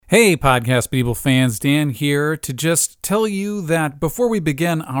Hey, Podcast People fans, Dan here to just tell you that before we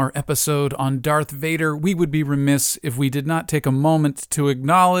begin our episode on Darth Vader, we would be remiss if we did not take a moment to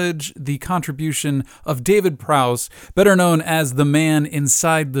acknowledge the contribution of David Prowse, better known as the man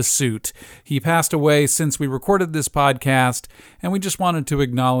inside the suit. He passed away since we recorded this podcast, and we just wanted to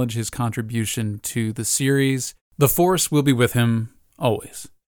acknowledge his contribution to the series. The Force will be with him always.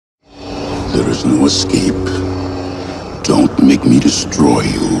 There is no escape. Don't make me destroy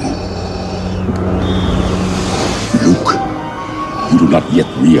you. Luke, you do not yet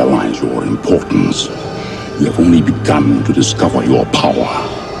realize your importance. You have only begun to discover your power.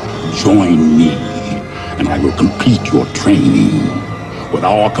 Join me, and I will complete your training. With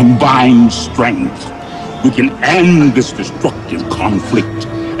our combined strength, we can end this destructive conflict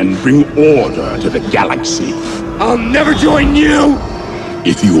and bring order to the galaxy. I'll never join you!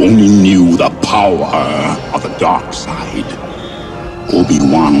 If you only knew the power of the dark side.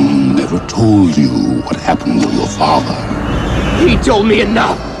 Obi-Wan never told you what happened to your father. He told me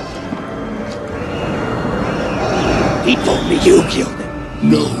enough. He told me you killed him.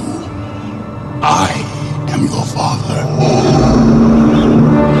 No. I am your father.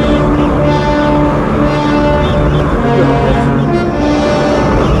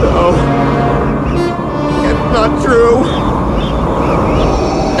 No. It's not true.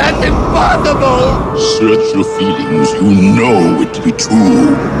 That's impossible! Search your feelings. You know it to be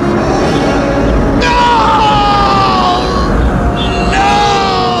true. No!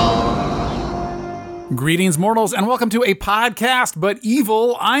 No! Greetings, mortals, and welcome to a podcast, but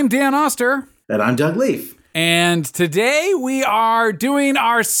evil. I'm Dan Oster. And I'm Doug Leaf. And today we are doing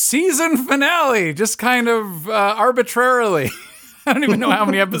our season finale, just kind of arbitrarily. I don't even know how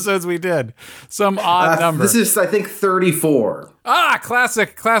many episodes we did. Some odd number. This is, I think, 34.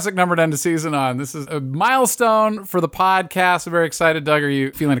 Classic number to end the season on. This is a milestone for the podcast. I'm very excited. Doug, are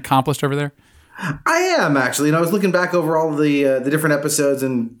you feeling accomplished over there? I am, actually. And I was looking back over all the different episodes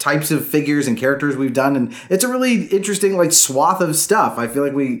and types of figures and characters we've done, and it's a really interesting swath of stuff. I feel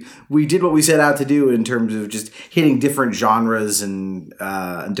like we did what we set out to do in terms of just hitting different genres and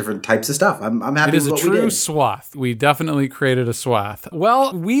different types of stuff. I'm happy with what we did. It is a true swath. We definitely created a swath.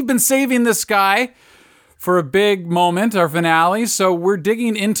 Well, we've been saving this guy for a big moment, our finale, so we're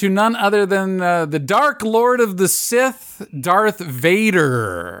digging into none other than the Dark Lord of the Sith, Darth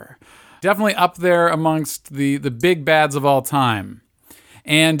Vader. Definitely up there amongst the big bads of all time.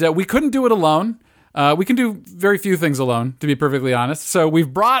 And we couldn't do it alone. We can do very few things alone, to be perfectly honest. So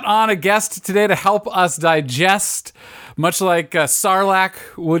we've brought on a guest today to help us digest, much like Sarlacc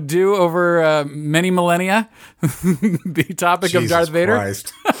would do over many millennia, the topic of Darth Vader.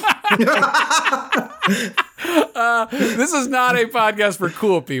 Christ. This is not a podcast for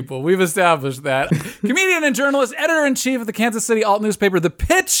cool people. We've established that. Comedian and journalist, editor-in-chief of the Kansas City alt newspaper, The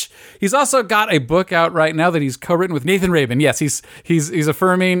Pitch. He's also got a book out right now that he's co-written with Nathan Rabin. Yes, he's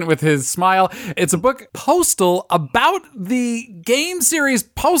affirming with his smile. It's a book, Postal, about the game series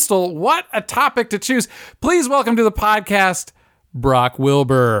Postal. What a topic to choose. Please welcome to the podcast, Brock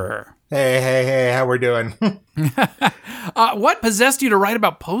Wilbur. Hey, how we're doing? What possessed you to write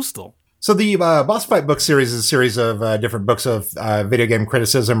about Postal? So the Boss Fight book series is a series of different books of video game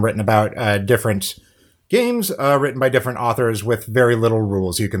criticism written about different games, written by different authors with very little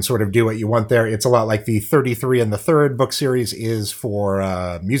rules. You can sort of do what you want there. It's a lot like the 33 and the Third book series is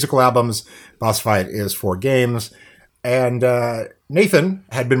for musical albums. Boss Fight is for games. And Nathan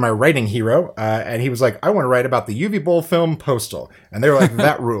had been my writing hero, and he was like, I want to write about the UV Bowl film Postal. And they were like,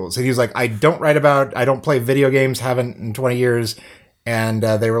 that rules. And he was like, I don't play video games, haven't in 20 years. And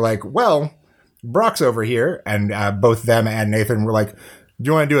they were like, well, Brock's over here. And both them and Nathan were like, do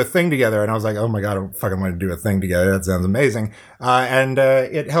you want to do a thing together? And I was like, oh my God, I don't fucking want to do a thing together. That sounds amazing. And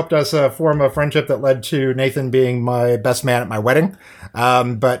it helped us form a friendship that led to Nathan being my best man at my wedding.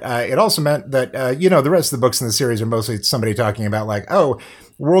 But it also meant that, the rest of the books in the series are mostly somebody talking about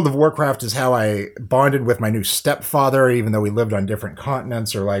World of Warcraft is how I bonded with my new stepfather, even though we lived on different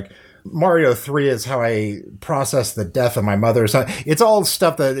continents, or Mario 3 is how I processed the death of my mother. So it's all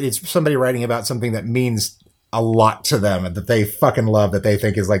stuff that it's somebody writing about something that means a lot to them and that they fucking love, that they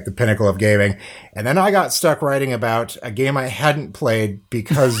think is the pinnacle of gaming. And then I got stuck writing about a game I hadn't played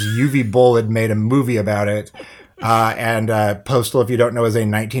because UV Bull had made a movie about it. And Postal, if you don't know, is a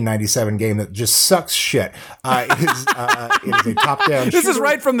 1997 game that just sucks shit. It is a top-down shooter. This is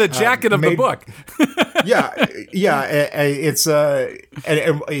right from the jacket of the book. yeah. It's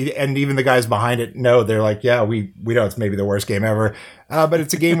and even the guys behind it know. They're like, yeah, we know it's maybe the worst game ever. But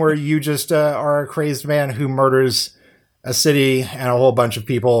it's a game where you just are a crazed man who murders a city and a whole bunch of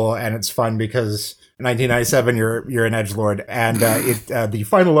people, and it's fun because 1997, you're an edgelord, and the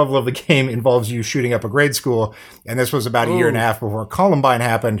final level of the game involves you shooting up a grade school, and this was about a year and a half before Columbine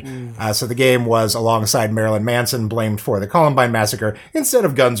happened. So the game was alongside Marilyn Manson, blamed for the Columbine massacre instead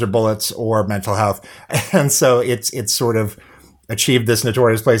of guns or bullets or mental health, and so it's sort of achieved this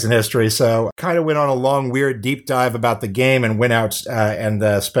notorious place in history. So kind of went on a long, weird deep dive about the game and went out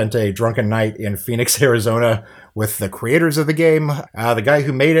and spent a drunken night in Phoenix, Arizona with the creators of the game. The guy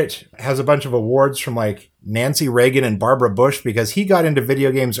who made it has a bunch of awards from like Nancy Reagan and Barbara Bush because he got into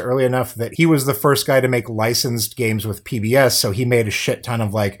video games early enough that he was the first guy to make licensed games with PBS. So he made a shit ton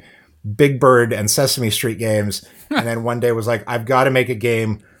of like Big Bird and Sesame Street games. And then one day was like, I've got to make a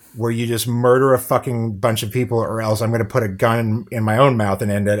game where you just murder a fucking bunch of people or else I'm going to put a gun in my own mouth and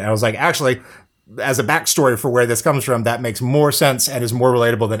end it. And I was like, actually, as a backstory for where this comes from, that makes more sense and is more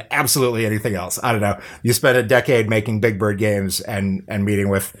relatable than absolutely anything else. I don't know. You spent a decade making Big Bird games and meeting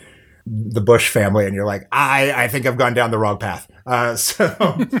with the Bush family, and you're like, I think I've gone down the wrong path.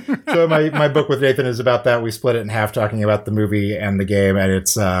 So my book with Nathan is about that. We split it in half, talking about the movie and the game, and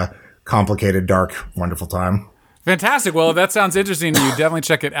it's a complicated, dark, wonderful time. Fantastic. Well, if that sounds interesting, you definitely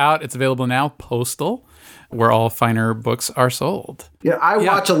check it out. It's available now, Postal, where all finer books are sold. Yeah, I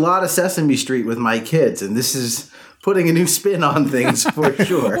watch a lot of Sesame Street with my kids, and this is putting a new spin on things for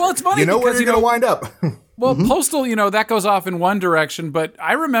sure. Well, it's funny you know because, where you're going to wind up. Well, Postal, that goes off in one direction, but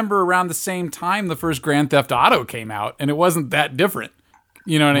I remember around the same time the first Grand Theft Auto came out, and it wasn't that different.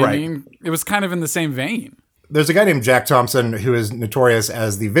 You know what I mean? It was kind of in the same vein. There's a guy named Jack Thompson who is notorious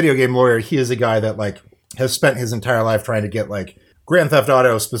as the video game lawyer. He is a guy that like has spent his entire life trying to get like Grand Theft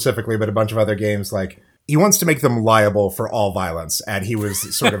Auto specifically, but a bunch of other games. Like he wants to make them liable for all violence. And he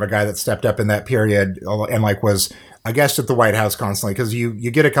was sort of a guy that stepped up in that period and like was a guest at the White House constantly. Cause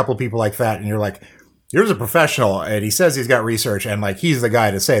you get a couple people like that and you're like, here's a professional. And he says he's got research and like, he's the guy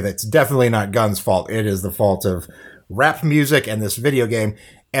to say that it's definitely not guns' fault. It is the fault of rap music and this video game.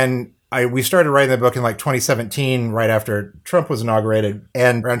 And we started writing the book in like 2017, right after Trump was inaugurated.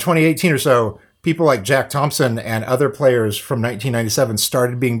 And around 2018 or so, people like Jack Thompson and other players from 1997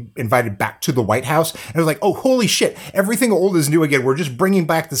 started being invited back to the White House. And it was like, oh, holy shit, everything old is new again. We're just bringing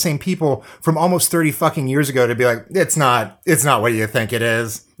back the same people from almost 30 fucking years ago to be like, it's not what you think it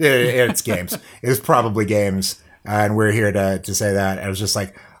is. It's games. It's probably games. And we're here to say that. And it was just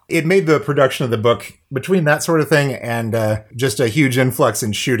like, it made the production of the book, between that sort of thing and just a huge influx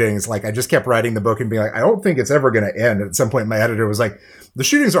in shootings. Like I just kept writing the book and being like, I don't think it's ever going to end. And at some point my editor was like, the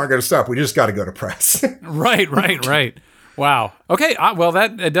shootings aren't going to stop. We just got to go to press. Right. Wow. Okay. Well,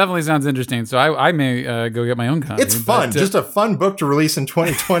 that definitely sounds interesting. So I may go get my own copy. It's fun. Just a fun book to release in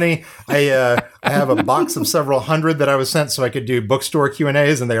 2020. I have a box of several hundred that I was sent so I could do bookstore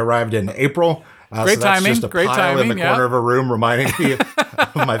Q&As, and they arrived in April. Great so that's timing. Just a Great pile timing. in the corner of a room reminding me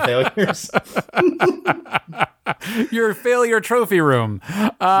of my failures. Your failure trophy room.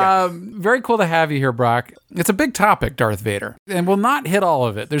 Very cool to have you here, Brock. It's a big topic, Darth Vader. And we'll not hit all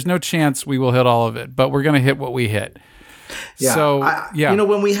of it. There's no chance we will hit all of it, but we're going to hit what we hit. Yeah. So,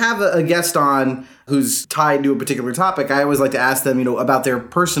 when we have a guest on who's tied to a particular topic, I always like to ask them, about their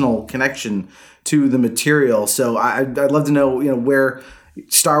personal connection to the material. So I'd love to know, where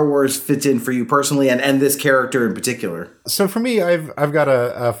Star Wars fits in for you personally and this character in particular. So for me, I've got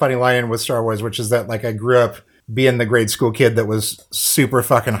a funny line with Star Wars, which is that like I grew up being the grade school kid that was super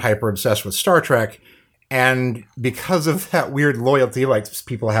fucking hyper obsessed with Star Trek. And because of that weird loyalty, like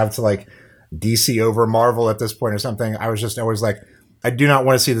people have to like DC over Marvel at this point or something, I was just always like, I do not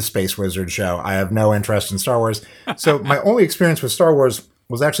want to see the Space Wizard show. I have no interest in Star Wars. So my only experience with Star Wars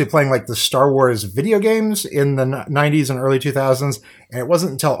was actually playing like the Star Wars video games in the 90s and early 2000s. And it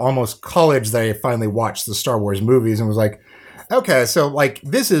wasn't until almost college that I finally watched the Star Wars movies and was like, okay, so like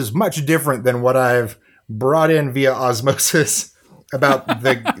this is much different than what I've brought in via osmosis about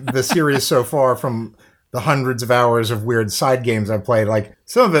the series so far from the hundreds of hours of weird side games I've played. Like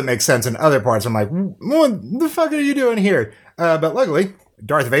some of it makes sense in other parts. I'm like, what the fuck are you doing here? But luckily,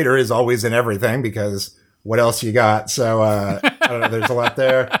 Darth Vader is always in everything because what else you got? So I don't know. There's a lot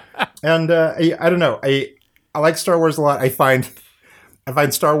there, and I don't know. I like Star Wars a lot. I find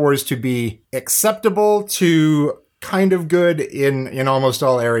Star Wars to be acceptable to kind of good in almost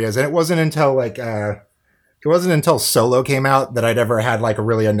all areas. And it wasn't until Solo came out that I'd ever had like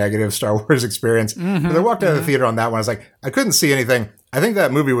a negative Star Wars experience. Mm-hmm. I walked out of the theater on that one. I was like, I couldn't see anything. I think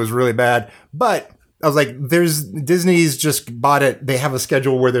that movie was really bad, but I was like, Disney's just bought it. They have a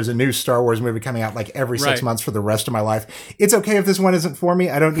schedule where there's a new Star Wars movie coming out like every 6 months for the rest of my life. It's okay if this one isn't for me.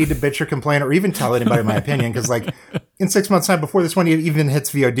 I don't need to bitch or complain or even tell anybody my opinion because like in 6 months' time, before this one even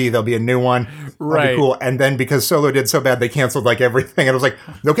hits VOD, there'll be a new one. Right. That'd be cool. And then because Solo did so bad, they canceled like everything. And I was like,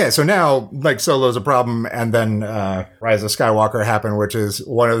 okay, so now like Solo's a problem. And then Rise of Skywalker happened, which is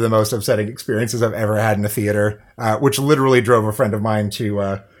one of the most upsetting experiences I've ever had in a theater, which literally drove a friend of mine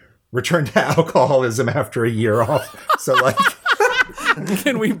to return to alcoholism after a year off. So like...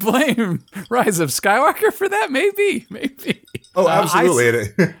 Can we blame Rise of Skywalker for that? Maybe. Oh,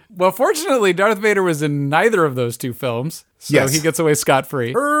 absolutely. Well, fortunately, Darth Vader was in neither of those two films, so he gets away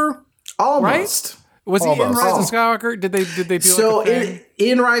scot-free. Almost. Right? Was he in Rise of Skywalker? Did they do so like a thing?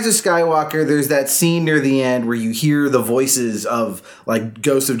 in Rise of Skywalker, there's that scene near the end where you hear the voices of like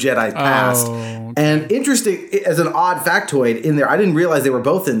Ghosts of Jedi Past. Okay. And interesting, as an odd factoid in there, I didn't realize they were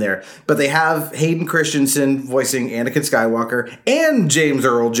both in there, but they have Hayden Christensen voicing Anakin Skywalker and James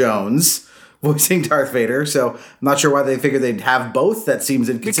Earl Jones voicing Darth Vader. So I'm not sure why they figured they'd have both. That seems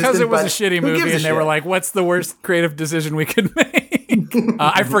inconsistent. Because it was a shitty movie and they were like, what's the worst creative decision we could make?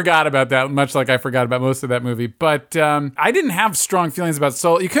 I forgot about that, much like I forgot about most of that movie. But I didn't have strong feelings about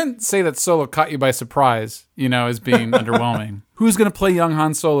Solo. You couldn't say that Solo caught you by surprise, as being underwhelming. Who's going to play young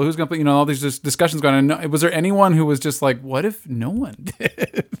Han Solo? Who's going to play, all these discussions going on. Was there anyone who was just like, what if no one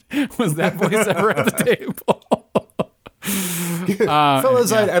did? Was that voice ever at the table?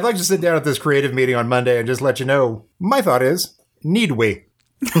 Fellas, I'd like to sit down at this creative meeting on Monday and just let you know, my thought is, need we?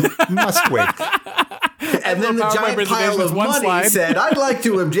 Must we? And then the giant pile of money said, I'd like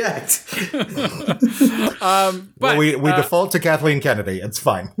to object. But we default to Kathleen Kennedy. It's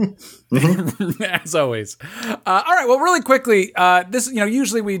fine. As always. All right. Well, really quickly, this,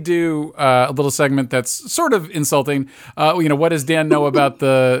 usually we do a little segment that's sort of insulting. What does Dan know about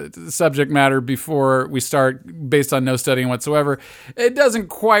the subject matter before we start based on no studying whatsoever? It doesn't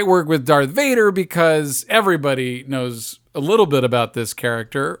quite work with Darth Vader because everybody knows a little bit about this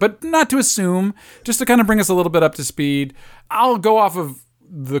character, but not to assume, just to kind of bring us a little bit up to speed. I'll go off of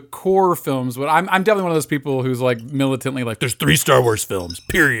the core films, but I'm definitely one of those people who's like militantly like, there's 3 Star Wars films,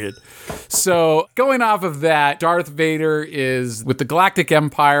 period. So going off of that, Darth Vader is with the Galactic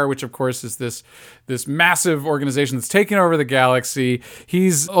Empire, which of course is this massive organization that's taking over the galaxy.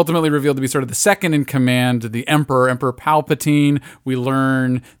 He's ultimately revealed to be sort of the second in command to the Emperor Palpatine. We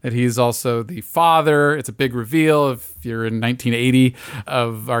learn that he's also the father. It's a big reveal if you're in 1980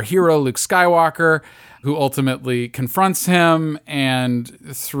 of our hero, Luke Skywalker, who ultimately confronts him and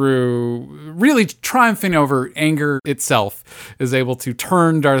through really triumphing over anger itself is able to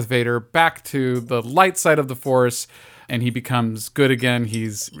turn Darth Vader back to the light side of the Force, and he becomes good again.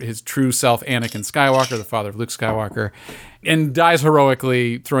 He's his true self, Anakin Skywalker, the father of Luke Skywalker, and dies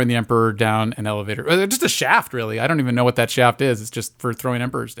heroically throwing the Emperor down an elevator. Just a shaft, really. I don't even know what that shaft is. It's just for throwing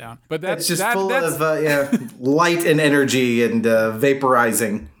Emperors down. But that's it's just full of light and energy and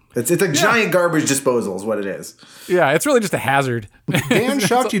vaporizing. It's a giant garbage disposal is what it is. Yeah, it's really just a hazard. Dan,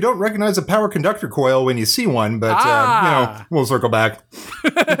 shocked you don't recognize a power conductor coil when you see one, but we'll circle back.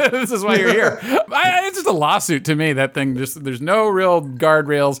 This is why you're here. It's just a lawsuit to me, that thing. There's no real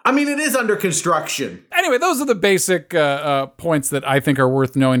guardrails. I mean, it is under construction. Anyway, those are the basic points that I think are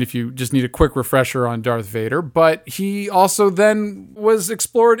worth knowing if you just need a quick refresher on Darth Vader. But he also then was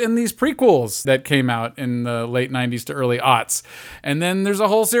explored in these prequels that came out in the late 90s to early aughts. And then there's a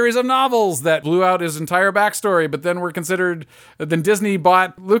whole series of novels that blew out his entire backstory, but then were considered... Then Disney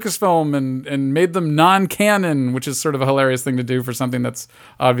bought Lucasfilm and made them non-canon, which is sort of a hilarious thing to do for something that's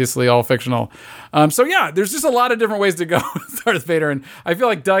obviously all fictional. So yeah, there's just a lot of different ways to go with Darth Vader, and I feel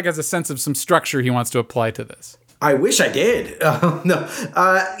like Doug has a sense of some structure he wants to apply to this. I wish I did.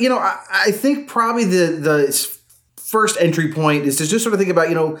 I think probably the first entry point is to just sort of think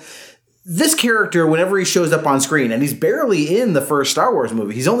about, this character, whenever he shows up on screen, and he's barely in the first Star Wars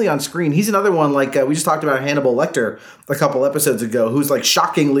movie, he's only on screen. He's another one like we just talked about Hannibal Lecter a couple episodes ago, who's like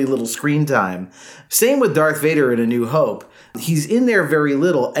shockingly little screen time. Same with Darth Vader in A New Hope. He's in there very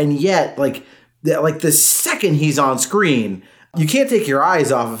little, and yet like the second he's on screen, you can't take your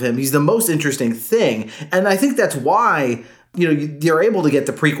eyes off of him. He's the most interesting thing, and I think that's why they're able to get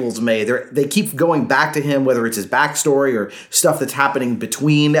the prequels made. They keep going back to him, whether it's his backstory or stuff that's happening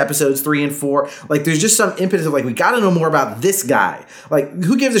between episodes 3 and 4. Like, there's just some impetus of, like, we got to know more about this guy. Like,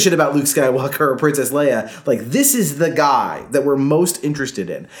 who gives a shit about Luke Skywalker or Princess Leia? Like, this is the guy that we're most interested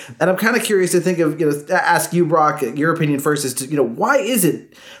in. And I'm kind of curious to think of, ask you, Brock, your opinion first as to, why is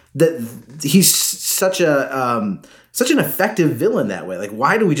it that he's such an effective villain that way? Like,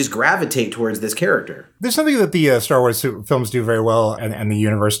 why do we just gravitate towards this character? There's something that the Star Wars films do very well, and the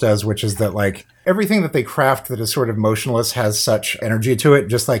universe does, which is that, like, everything that they craft that is sort of motionless has such energy to it,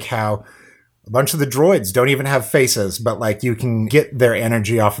 just like how a bunch of the droids don't even have faces, but, like, you can get their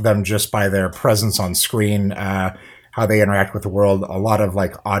energy off of them just by their presence on screen. how they interact with the world, a lot of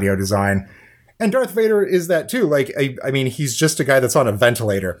like audio design. And Darth Vader is that too. Like, I mean, he's just a guy that's on a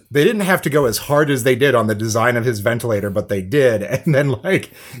ventilator. They didn't have to go as hard as they did on the design of his ventilator, but they did. And then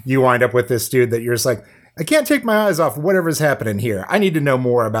like you wind up with this dude that you're just like, I can't take my eyes off whatever's happening here. I need to know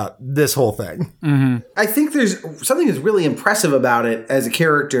more about this whole thing. Mm-hmm. I think there's something that's really impressive about it as a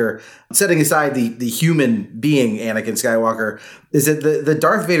character, setting aside the human being Anakin Skywalker, is that the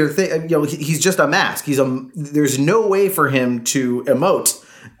Darth Vader thing, he's just a mask. There's no way for him to emote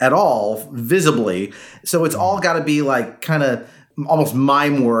at all visibly. So it's all got to be like kind of almost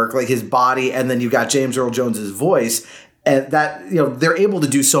mime work, like his body. And then you've got James Earl Jones's voice. And that, they're able to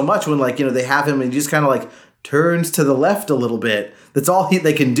do so much when like, they have him and he just kind of like turns to the left a little bit. That's all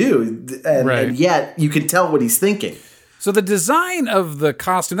they can do. And yet you can tell what he's thinking. So the design of the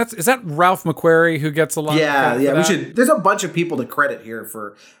costume, is that Ralph McQuarrie who gets a lot of credit for that? There's a bunch of people to credit here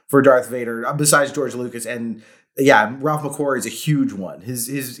for Darth Vader besides George Lucas. And yeah, Ralph McQuarrie is a huge one. He's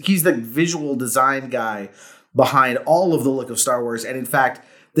the visual design guy behind all of the look of Star Wars. And in fact,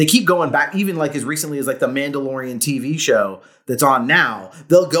 they keep going back, even like as recently as like the Mandalorian TV show that's on now.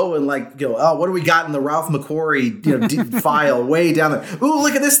 They'll go and like go, oh, what do we got in the Ralph McQuarrie file way down there? Ooh,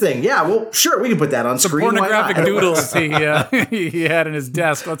 look at this thing. Yeah, well, sure, we can put that on screen. Pornographic doodles he had in his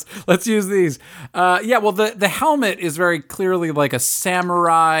desk. Let's use these. Well, the helmet is very clearly like a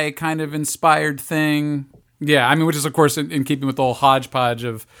samurai kind of inspired thing. Yeah, I mean, which is of course in keeping with the whole hodgepodge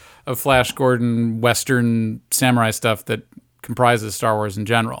of Flash Gordon Western samurai stuff that comprises Star Wars in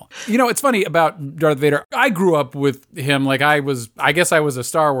general. It's funny about Darth Vader. I grew up with him. Like I guess I was a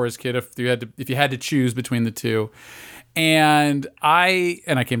Star Wars kid if you had to choose between the two. And I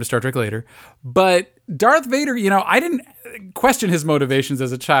came to Star Trek later. But Darth Vader, I didn't question his motivations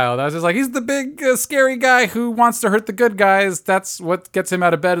as a child. I was just like, he's the big scary guy who wants to hurt the good guys. That's what gets him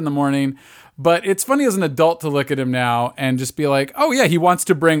out of bed in the morning. But it's funny as an adult to look at him now and just be like, oh yeah, he wants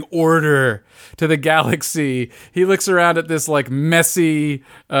to bring order to the galaxy. He looks around at this like messy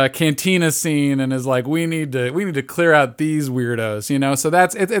cantina scene and is like, we need to clear out these weirdos, So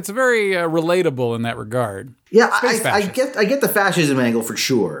it's very relatable in that regard. Yeah, I get the fascism angle for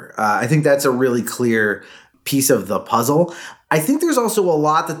sure. I think that's a really clear piece of the puzzle. I think there's also a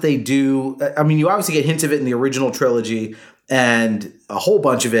lot that they do. I mean, you obviously get hints of it in the original trilogy and a whole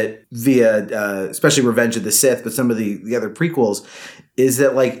bunch of it via, especially Revenge of the Sith, but some of the other prequels, is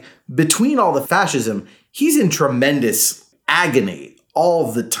that like between all the fascism, he's in tremendous agony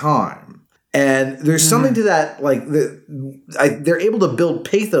all the time. And there's something to that, like they're able to build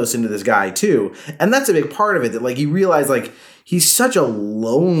pathos into this guy too. And that's a big part of it, that like you realize like he's such a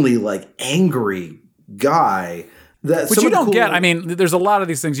lonely, like angry guy. Which you don't get. I mean, there's a lot of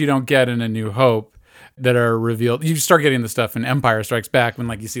these things you don't get in A New Hope that are revealed. You start getting the stuff in Empire Strikes Back when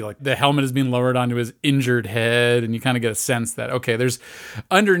like you see like the helmet is being lowered onto his injured head and you kind of get a sense that, okay, there's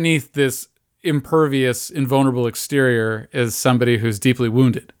underneath this impervious, invulnerable exterior is somebody who's deeply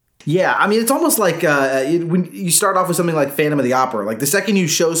wounded. Yeah, I mean, it's almost like when you start off with something like Phantom of the Opera, like the second you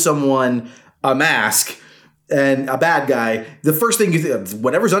show someone a mask and a bad guy, the first thing you think of,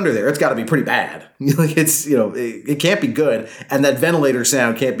 whatever's under there, it's got to be pretty bad. Like it's, it can't be good. And that ventilator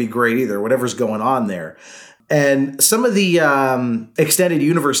sound can't be great either, whatever's going on there. And some of the extended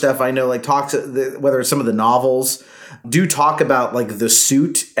universe stuff I know, like talks, whether it's some of the novels, do talk about like the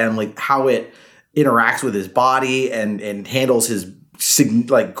suit and like how it interacts with his body and handles his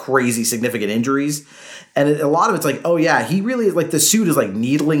like crazy significant injuries. And a lot of it's like, oh yeah, he really is like, the suit is like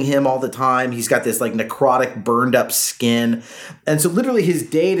needling him all the time. He's got this like necrotic, burned up skin. And so literally his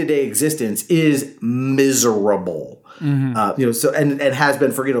day-to-day existence is miserable. Mm-hmm. So, and has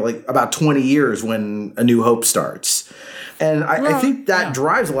been for, like about 20 years when A New Hope starts. And I think that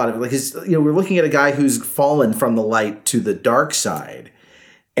drives a lot of it. Like we're looking at a guy who's fallen from the light to the dark side.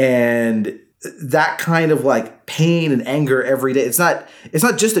 And that kind of like pain and anger every day. It's not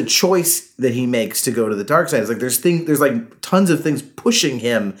just a choice that he makes to go to the dark side. It's like there's like tons of things pushing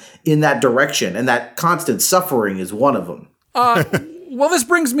him in that direction, and that constant suffering is one of them. Well, this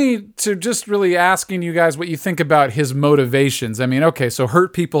brings me to just really asking you guys what you think about his motivations. I mean, okay, so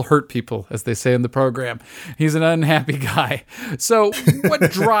hurt people, as they say in the program. He's an unhappy guy. So what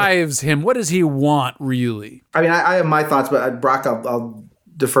drives him? What does he want, really? I mean, I have my thoughts, but Brock, I'll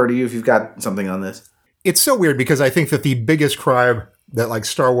defer to you if you've got something on this. It's so weird because I think that the biggest crime that like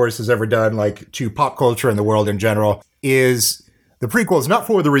Star Wars has ever done, like to pop culture and the world in general, is the prequels, not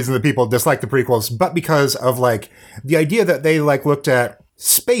for the reason that people dislike the prequels, but because of like the idea that they like looked at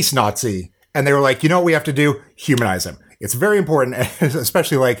space Nazi and they were like, you know what we have to do? Humanize him. It's very important,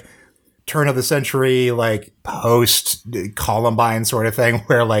 especially like turn of the century, like post Columbine sort of thing,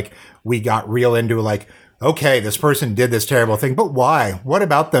 where like we got real into like, okay, this person did this terrible thing, but why? What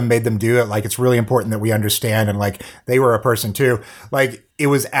about them made them do it? Like, it's really important that we understand, and like, they were a person too. Like, it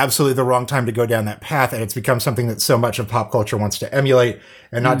was absolutely the wrong time to go down that path, and it's become something that so much of pop culture wants to emulate.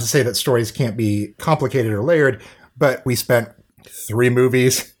 And not to say that stories can't be complicated or layered, but we spent 3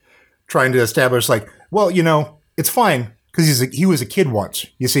 movies trying to establish, like, well, you know, it's fine because he was a kid once.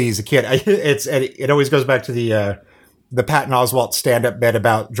 You see, he's a kid. It always goes back to the Patton Oswalt stand-up bit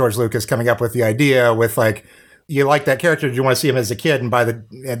about George Lucas coming up with the idea with, like, you like that character, do you want to see him as a kid? And by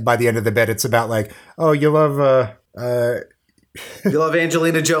the end of the bit, it's about like, oh, you love you love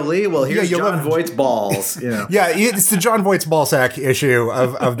Angelina Jolie? Well, here's John Voight's balls. You know? Yeah, it's the John Voight's ballsack issue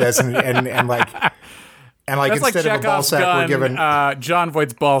of this, and like. And like, that's instead like of a ball sack, we're given John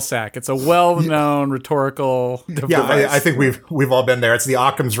Voight's ball sack. It's a well-known rhetorical device. Yeah, I think we've all been there. It's the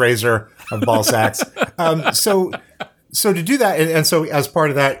Occam's razor of ball sacks. So to do that, and so as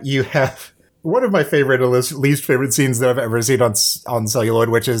part of that, you have one of my favorite, least favorite scenes that I've ever seen on celluloid,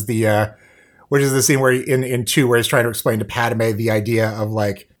 which is the scene where in 2 where he's trying to explain to Padme the idea of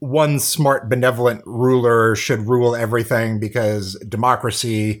like one smart, benevolent ruler should rule everything because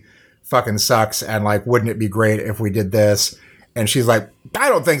democracy fucking sucks, and like, wouldn't it be great if we did this? And she's like, I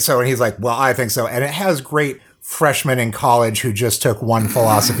don't think so. And he's like, well, I think so. And it has great freshmen in college who just took one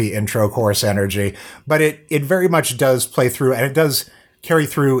philosophy intro course energy, but it very much does play through, and it does carry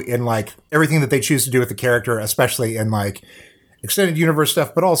through in like everything that they choose to do with the character, especially in like extended universe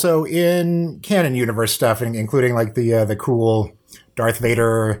stuff, but also in canon universe stuff, including like the cool Darth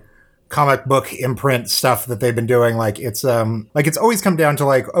Vader comic book imprint stuff that they've been doing. Like, it's always come down to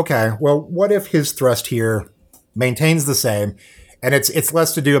like, okay, well, what if his thrust here maintains the same, and it's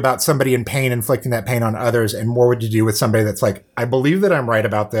less to do about somebody in pain inflicting that pain on others, and more to do with somebody that's like, I believe that I'm right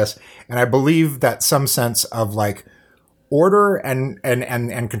about this, and I believe that some sense of like order and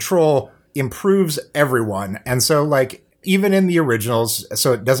control improves everyone. And so like, even in the originals,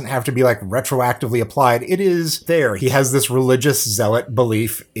 so it doesn't have to be like retroactively applied, it is there. He has this religious zealot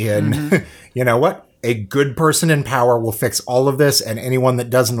belief in, you know what? A good person in power will fix all of this, and anyone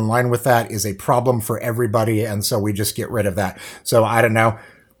that doesn't align with that is a problem for everybody, and so we just get rid of that. So I don't know,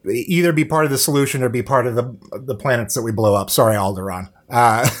 either be part of the solution or be part of the planets that we blow up. Sorry, Alderaan.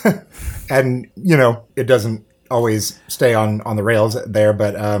 And, you know, it doesn't always stay on the rails there,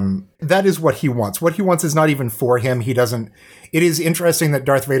 but that is what he wants. What he wants is not even for him. He doesn't. It is interesting that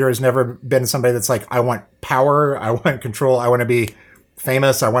Darth Vader has never been somebody that's like, I want power, I want control, I want to be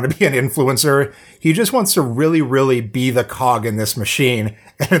famous, I want to be an influencer. He just wants to really, really be the cog in this machine.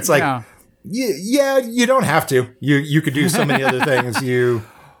 And it's like, yeah, you don't have to. You could do so many other things.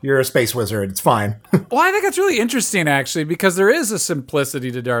 You're a space wizard. It's fine. Well, I think that's really interesting, actually, because there is a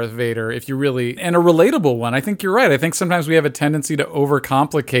simplicity to Darth Vader, if you really, and a relatable one. I think you're right. I think sometimes we have a tendency to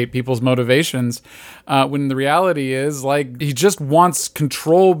overcomplicate people's motivations, when the reality is, like, he just wants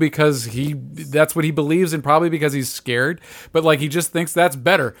control because that's what he believes in, probably because he's scared. But, like, he just thinks that's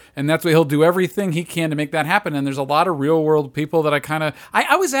better, and that's what he'll do everything he can to make that happen. And there's a lot of real-world people that I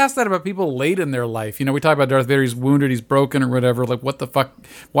always ask that about people late in their life. You know, we talk about Darth Vader, he's wounded, he's broken, or whatever. Like, what the fuck?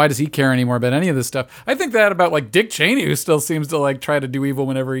 Why does he care anymore about any of this stuff? I think that about like Dick Cheney, who still seems to like try to do evil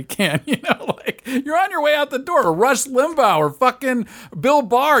whenever he can. You know, like, you're on your way out the door. Or Rush Limbaugh or fucking Bill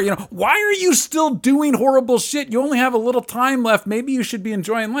Barr. You know, why are you still doing horrible shit? You only have a little time left. Maybe you should be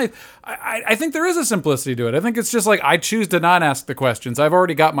enjoying life. I think there is a simplicity to it. I think it's just like, I choose to not ask the questions. I've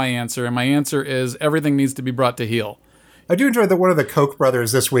already got my answer, and my answer is everything needs to be brought to heel. I do enjoy that one of the Koch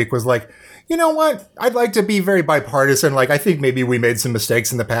brothers this week was like, you know what? I'd like to be very bipartisan. Like, I think maybe we made some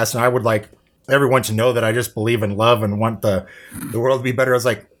mistakes in the past, and I would like everyone to know that I just believe in love and want the world to be better. I was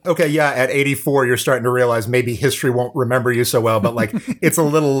like, okay, yeah, at 84, you're starting to realize maybe history won't remember you so well, but like, it's a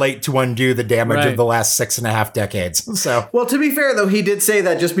little late to undo the damage of the last 6.5 decades. So, well, to be fair, though, he did say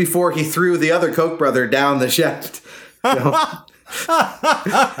that just before he threw the other Koch brother down the shaft. So.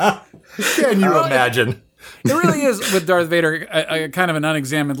 Can you imagine? It really is, with Darth Vader, a kind of an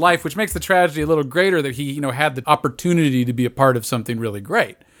unexamined life, which makes the tragedy a little greater that he, you know, had the opportunity to be a part of something really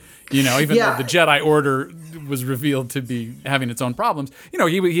great. You know, even though the Jedi Order was revealed to be having its own problems, you know,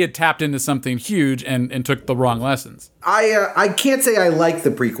 he had tapped into something huge and took the wrong lessons. I can't say I like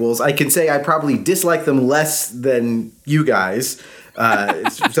the prequels. I can say I probably dislike them less than you guys.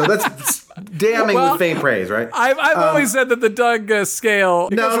 So that's damning with faint praise, right? I've always said that the Doug scale.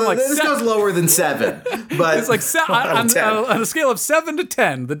 This goes lower than 7, but it's like on a scale of 7 to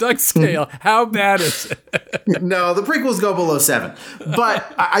 10. The Doug scale. How bad is it? No, the prequels go below 7, but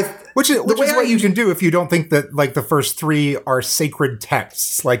which is what you can do if you don't think that like the first 3 are sacred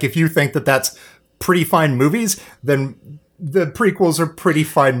texts. Like, if you think that that's pretty fine movies, then the prequels are pretty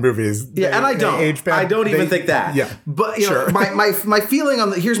fine movies. Yeah, and I don't even think that. Yeah, but you know, my feeling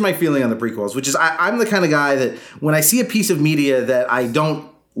on here's my feeling on the prequels, which is I'm the kind of guy that when I see a piece of media that I don't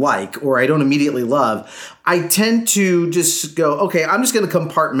like or I don't immediately love, I tend to just go, okay, I'm just going to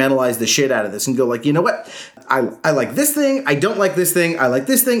compartmentalize the shit out of this and go like, you know what? I like this thing, I don't like this thing, I like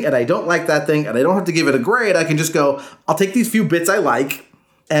this thing, and I don't like that thing, and I don't have to give it a grade. I can just go, I'll take these few bits I like,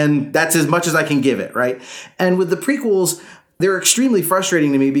 and that's as much as I can give it, right? And with the prequels, they're extremely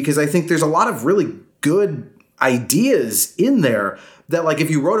frustrating to me because I think there's a lot of really good ideas in there that, like, if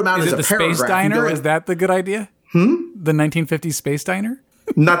you wrote them out as a paragraph... Space Diner? Like, is that the good idea? The 1950s Space Diner?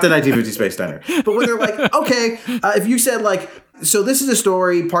 Not the 1950s Space Diner. But when they're like, okay, if you said, like, so this is a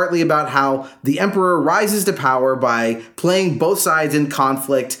story partly about how the Emperor rises to power by playing both sides in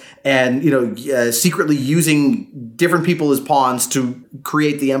conflict and, you know, secretly using different people as pawns to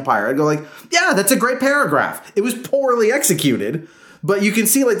create the Empire. I'd go like, yeah, that's a great paragraph. It was poorly executed. But you can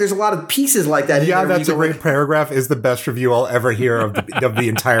see, like, there's a lot of pieces like that. Yeah, that's a great paragraph. Is the best review I'll ever hear of the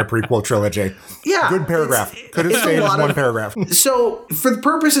entire prequel trilogy. Yeah. Good paragraph. Could have stayed as one paragraph. So, for the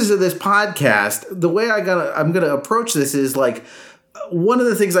purposes of this podcast, the way I'm going to approach this is, like, one of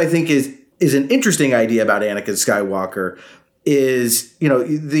the things I think is an interesting idea about Anakin Skywalker is, you know,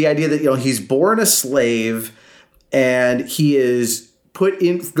 the idea that, you know, he's born a slave and he is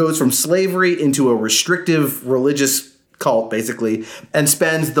goes from slavery into a restrictive religious cult, basically, and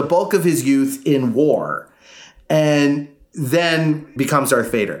spends the bulk of his youth in war and then becomes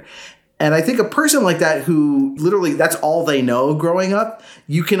Darth Vader. And I think a person like that who literally that's all they know growing up,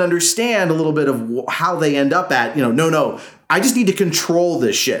 you can understand a little bit of how they end up at, you know, no, I just need to control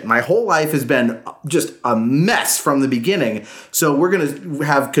this shit. My whole life has been just a mess from the beginning. So we're going to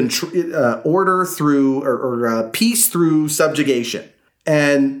have order through or peace through subjugation.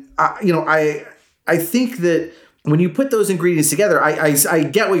 And, I think that when you put those ingredients together, I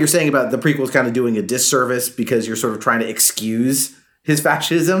get what you're saying about the prequels kind of doing a disservice because you're sort of trying to excuse his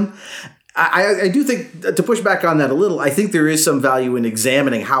fascism. I do think, to push back on that a little, I think there is some value in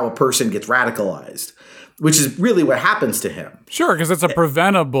examining how a person gets radicalized, which is really what happens to him. Sure, because it's a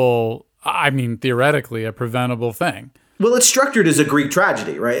preventable, theoretically, a preventable thing. Well, it's structured as a Greek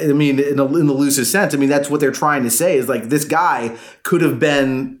tragedy, right? I mean, in the loosest sense, I mean, that's what they're trying to say is like this guy could have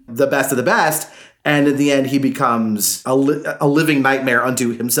been the best of the best, and in the end, he becomes a living nightmare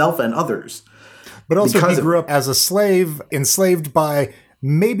unto himself and others. But also, he grew up as a slave, enslaved by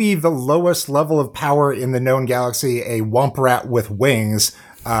maybe the lowest level of power in the known galaxy, a womp rat with wings.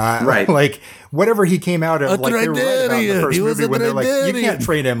 Right. Like, whatever he came out of, like they were right about in the first movie when they're like, you can't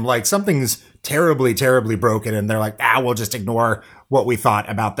train him. Like, something's terribly, terribly broken. And they're like, we'll just ignore what we thought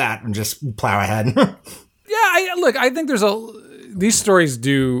about that and just plow ahead. I think these stories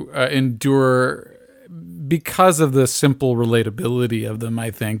do endure because of the simple relatability of them, I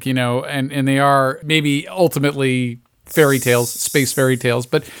think, you know, and they are maybe ultimately fairy tales, space fairy tales,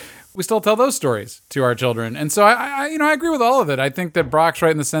 but we still tell those stories to our children. And so I agree with all of it. I think that Brock's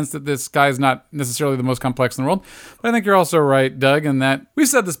right in the sense that this guy is not necessarily the most complex in the world. But I think you're also right, Doug, in that we've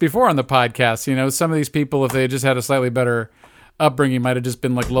said this before on the podcast, you know, some of these people, if they had just had a slightly better upbringing, might have just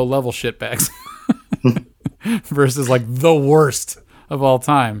been like low-level shitbags versus like the worst of all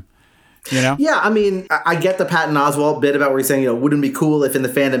time. You know? Yeah, I mean, I get the Patton Oswalt bit about where he's saying, you know, wouldn't it be cool if in the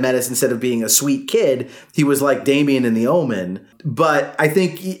Phantom Menace, instead of being a sweet kid, he was like Damien in The Omen. But I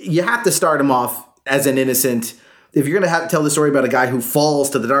think you have to start him off as an innocent. If you're going to tell the story about a guy who falls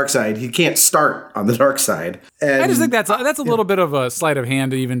to the dark side, he can't start on the dark side. And, I just think that's a little bit of a sleight of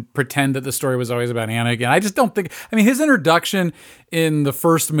hand to even pretend that the story was always about Anakin. I just don't think. I mean, his introduction in the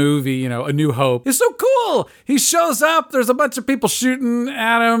first movie, you know, A New Hope, is so cool. He shows up. There's a bunch of people shooting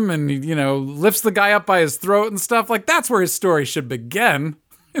at him, and he, you know, lifts the guy up by his throat and stuff. Like, that's where his story should begin.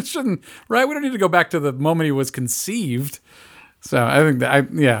 It shouldn't, right? We don't need to go back to the moment he was conceived. So I think that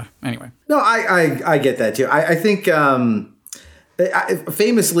anyway. No, I get that too. I think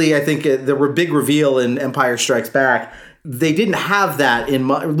famously, I think the big reveal in Empire Strikes Back, they didn't have that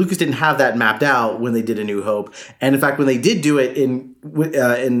Lucas didn't have that mapped out when they did A New Hope. And in fact, when they did do it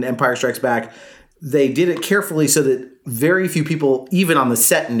in Empire Strikes Back, they did it carefully so that very few people, even on the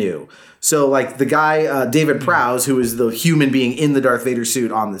set, knew. So like the guy, David Prowse, who is the human being in the Darth Vader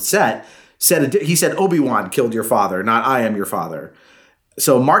suit on the set, he said Obi-Wan killed your father, not I am your father.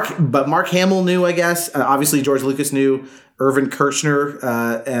 So Mark Hamill knew, I guess. Obviously, George Lucas knew. Irvin Kershner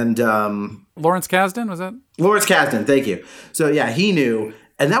and Lawrence Kasdan, was that? Lawrence Kasdan, thank you. So yeah, he knew,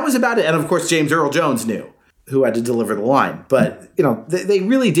 and that was about it. And of course, James Earl Jones knew, who had to deliver the line. But you know, they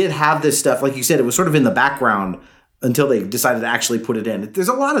really did have this stuff, like you said. It was sort of in the background until they decided to actually put it in. There's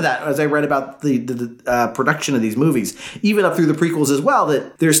a lot of that as I read about the production of these movies, even up through the prequels as well,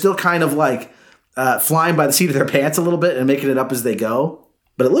 that they're still kind of like flying by the seat of their pants a little bit and making it up as they go.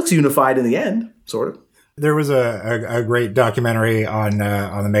 But it looks unified in the end, sort of. There was a great documentary on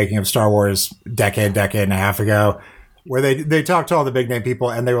the making of Star Wars decade and a half ago, where they talked to all the big name people,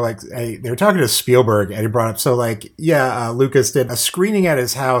 and they were like, hey, they were talking to Spielberg, and he brought up, so like, Lucas did a screening at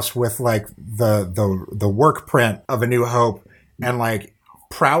his house with like the work print of A New Hope, and like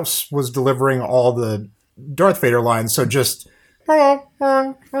Prowse was delivering all the Darth Vader lines, so just hello,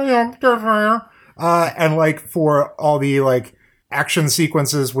 Darth Vader, and like for all the like action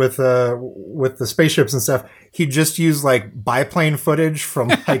sequences with the spaceships and stuff, he just used like biplane footage from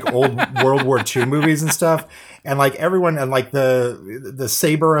like old World War II movies and stuff. And like everyone, and like the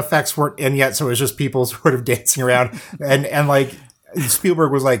saber effects weren't in yet, so it was just people sort of dancing around. And like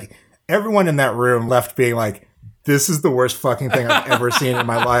Spielberg was like, everyone in that room left being like, this is the worst fucking thing I've ever seen in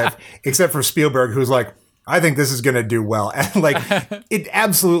my life, except for Spielberg, who's like, I think this is going to do well. And like, it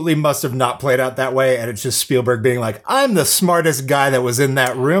absolutely must have not played out that way. And it's just Spielberg being like, I'm the smartest guy that was in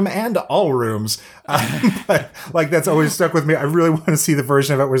that room and all rooms. But like, that's always stuck with me. I really want to see the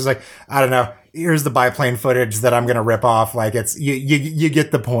version of it where it's like, I don't know, here's the biplane footage that I'm going to rip off. Like it's, you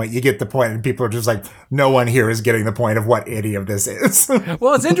get the point. You get the point. And people are just like, no one here is getting the point of what any of this is.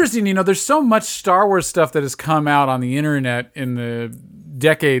 Well, it's interesting. You know, there's so much Star Wars stuff that has come out on the internet in the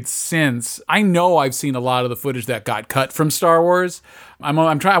decades since. I know I've seen a lot of the footage that got cut from Star Wars. I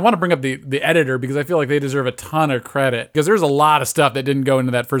want to bring up the editor because I feel like they deserve a ton of credit, because there's a lot of stuff that didn't go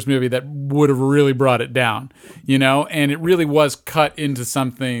into that first movie that would have really brought it down, you know, and it really was cut into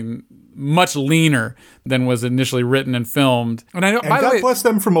something much leaner than was initially written and filmed. And I know, and by the God way, bless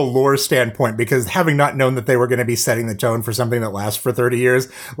them from a lore standpoint, because having not known that they were going to be setting the tone for something that lasts for 30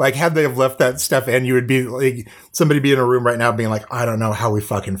 years, like had they have left that stuff in, you would be like, somebody be in a room right now being like, I don't know how we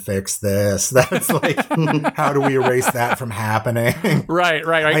fucking fix this. That's like, how do we erase that from happening? Right.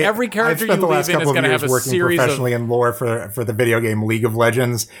 Every character you leave in is going to have a series of professionally in lore for the video game League of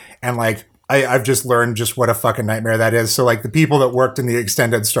Legends, and like, I've just learned just what a fucking nightmare that is. So like the people that worked in the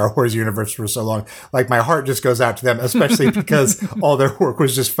extended Star Wars universe for so long, like my heart just goes out to them, especially because all their work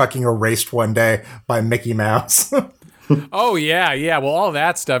was just fucking erased one day by Mickey Mouse. Oh, yeah. Well, all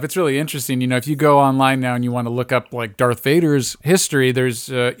that stuff, it's really interesting. You know, if you go online now and you want to look up like Darth Vader's history, there's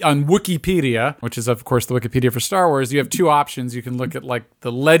on Wikipedia, which is, of course, the Wikipedia for Star Wars, you have two options. You can look at like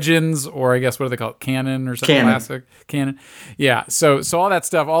the legends, or I guess, what do they call it? Canon or something? Classic? Canon. Yeah. So all that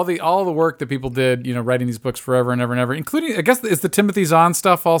stuff, all the work that people did, you know, writing these books forever and ever and ever, including, I guess, is the Timothy Zahn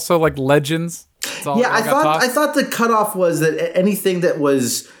stuff also like legends? Yeah, I thought the cutoff was that anything that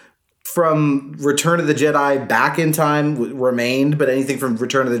was from Return of the Jedi back in time remained, but anything from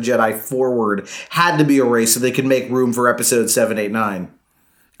Return of the Jedi forward had to be erased so they could make room for episodes 7, 8, 9.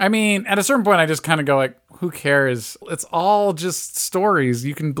 I mean, at a certain point, I just kind of go like, who cares? It's all just stories.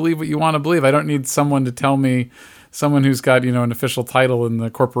 You can believe what you want to believe. I don't need someone to tell me, someone who's got, you know, an official title in the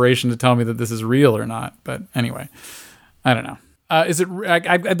corporation to tell me that this is real or not. But anyway, I don't know. Is it?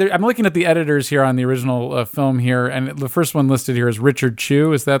 I'm looking at the editors here on the original film here, and the first one listed here is Richard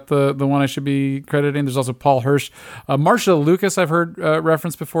Chew. Is that the one I should be crediting? There's also Paul Hirsch, Marcia Lucas. I've heard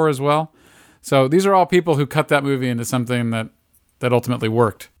referenced before as well. So these are all people who cut that movie into something that ultimately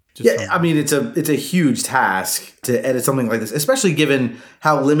worked. I mean, it's a huge task to edit something like this, especially given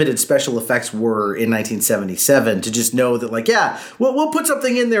how limited special effects were in 1977. To just know that, like, yeah, we'll put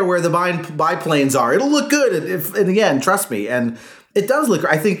something in there where the biplanes are. It'll look good, and again, trust me, and it does look.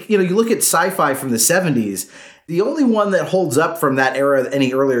 I think, you know, you look at sci-fi from the 70s. The only one that holds up from that era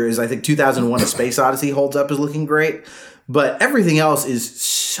any earlier is, I think, 2001: A Space Odyssey holds up as looking great, but everything else is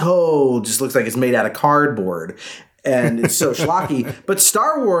so just looks like it's made out of cardboard. And it's so schlocky. But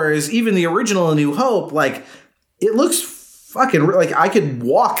Star Wars, even the original A New Hope, like, it looks fucking like I could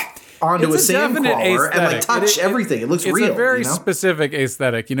walk onto a sand crawler and like touch everything. It looks real. It's a very specific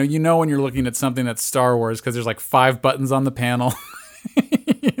aesthetic. You know when you're looking at something that's Star Wars, because there's like 5 buttons on the panel.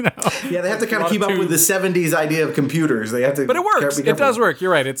 You know? Yeah, they have to kind of keep up with the 70s idea of computers. They have to, but it works. It does work.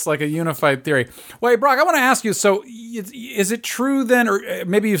 You're right. It's like a unified theory. Well, hey, Brock, I want to ask you. So, is it true then, or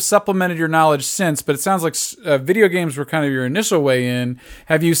maybe you've supplemented your knowledge since? But it sounds like video games were kind of your initial way in.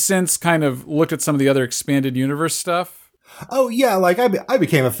 Have you since kind of looked at some of the other expanded universe stuff? Oh yeah, like I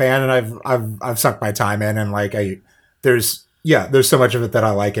became a fan, and I've sunk my time in, and like there's so much of it that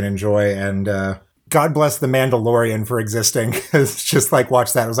I like and enjoy, and God bless The Mandalorian for existing. It's just like,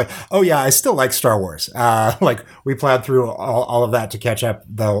 watch that. I was like, oh yeah, I still like Star Wars. Like we plowed through all of that to catch up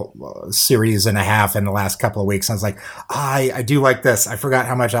the series and a half in the last couple of weeks. I was like, I do like this. I forgot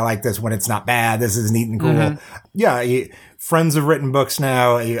how much I like this when it's not bad. This is neat and cool. Yeah. Friends have written books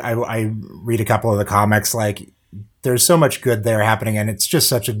now. I read a couple of the comics. Like there's so much good there happening. And it's just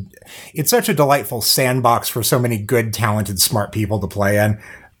such a delightful sandbox for so many good, talented, smart people to play in.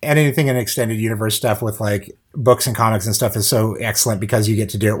 And anything in extended universe stuff with like books and comics and stuff is so excellent because you get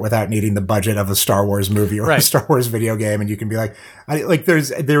to do it without needing the budget of a Star Wars movie or a Star Wars video game. And you can be like,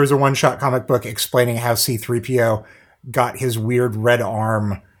 there was a one-shot comic book explaining how C-3PO got his weird red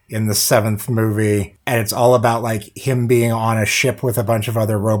arm in the 7th movie. And it's all about like him being on a ship with a bunch of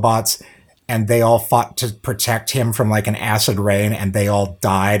other robots. And they all fought to protect him from like an acid rain and they all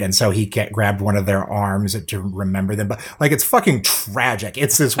died. And so he grabbed one of their arms to remember them. But like, it's fucking tragic.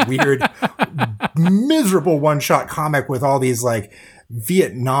 It's this weird, miserable one-shot comic with all these like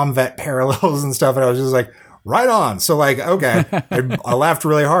Vietnam vet parallels and stuff. And I was just like, right on. So like, okay, I laughed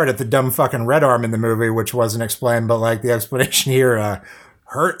really hard at the dumb fucking red arm in the movie, which wasn't explained, but like the explanation here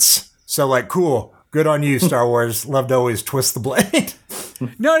hurts. So like, cool. Good on you, Star Wars. Love to always twist the blade.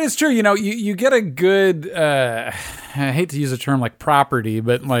 No, it is true. You know, you get a good, I hate to use a term like property,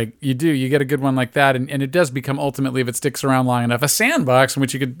 but like you get a good one like that. And it does become ultimately, if it sticks around long enough, a sandbox in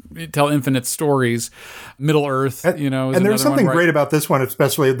which you could tell infinite stories. Middle Earth, you know. And there's something great about this one,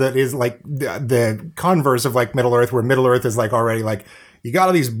 especially that is like the converse of like Middle Earth, where Middle Earth is like already like, you got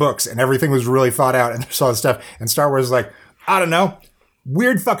all these books and everything was really thought out and there's all this stuff. And Star Wars is like, I don't know.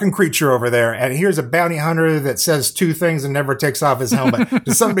 Weird fucking creature over there. And here's a bounty hunter that says 2 things and never takes off his helmet.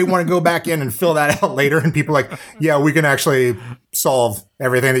 Does somebody want to go back in and fill that out later? And people are like, yeah, we can actually solve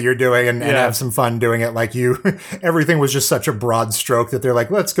everything that you're doing and have some fun doing it. Like everything was just such a broad stroke that they're like,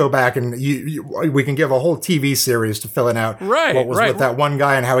 let's go back and we can give a whole TV series to filling out what was with that one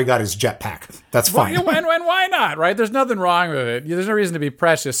guy and how he got his jetpack. That's fine. And why not, right? There's nothing wrong with it. There's no reason to be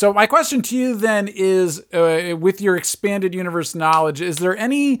precious. So my question to you then is, with your expanded universe knowledge, is there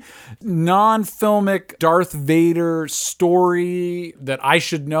any non-filmic Darth Vader story that I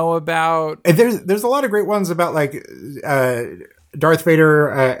should know about? And there's a lot of great ones about like Darth Vader,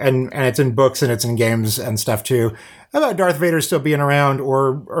 and it's in books and it's in games and stuff too, about Darth Vader still being around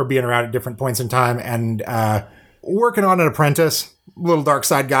or being around at different points in time and working on an apprentice, little dark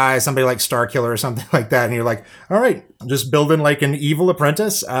side guy, somebody like Starkiller or something like that. And you're like, all right, just building like an evil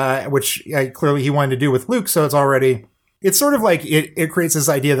apprentice, which clearly he wanted to do with Luke. So it's sort of like it creates this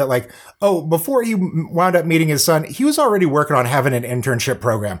idea that like, oh, before he wound up meeting his son, he was already working on having an internship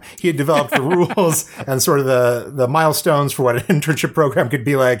program. He had developed the rules and sort of the milestones for what an internship program could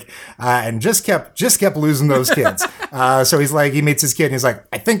be like, and just kept losing those kids. So he's like, he meets his kid and he's like,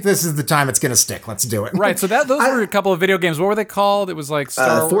 I think this is the time it's going to stick. Let's do it. Right. So those were a couple of video games. What were they called? It was like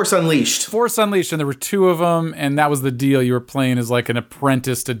Force Unleashed. Force Unleashed, and there were 2 of them, and that was the deal. You were playing as like an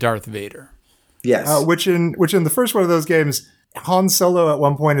apprentice to Darth Vader. Yes. Which in the first one of those games, Han Solo at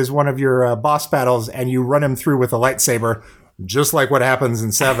one point is one of your boss battles, and you run him through with a lightsaber, just like what happens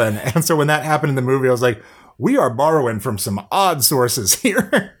in 7. And so when that happened in the movie, I was like, we are borrowing from some odd sources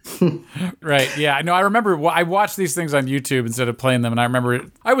here. Right. Yeah. No, I remember I watched these things on YouTube instead of playing them, and I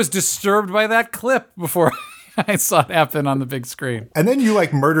remember I was disturbed by that clip before I saw it happen on the big screen. And then you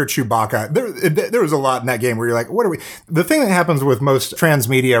like murder Chewbacca. There was a lot in that game where you're like, what are we? The thing that happens with most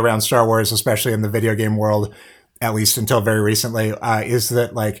transmedia around Star Wars, especially in the video game world, at least until very recently, is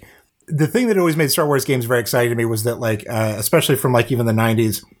that like the thing that always made Star Wars games very exciting to me was that like, especially from like even the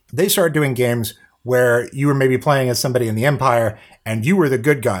 90s, they started doing games where you were maybe playing as somebody in the Empire and you were the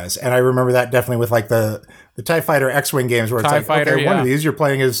good guys. And I remember that definitely with like the TIE Fighter X-Wing games where it's like, okay, one of these you're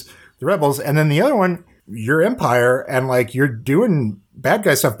playing as the Rebels, and then the other one, you're Empire, and like you're doing bad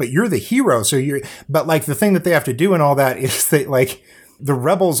guy stuff, but you're the hero. But like the thing that they have to do and all that is that like the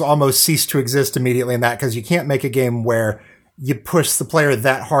Rebels almost cease to exist immediately in that, because you can't make a game where you push the player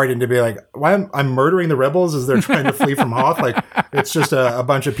that hard into be like, why I'm murdering the Rebels as they're trying to flee from Hoth. Like it's just a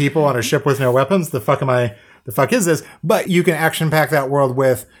bunch of people on a ship with no weapons. The fuck is this? But you can action pack that world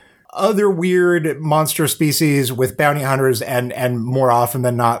with other weird monster species, with bounty hunters, and more often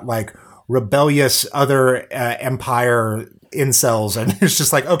than not, like rebellious other Empire incels. And it's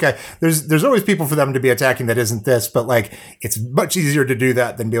just like, okay, there's always people for them to be attacking that isn't this, but like it's much easier to do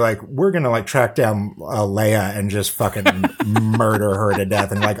that than be like, we're gonna like track down Leia and just fucking murder her to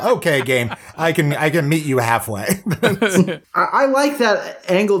death. And like, okay, game, I can meet you halfway. I like that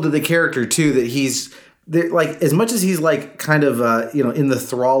angle to the character too, that he's like, as much as he's like kind of in the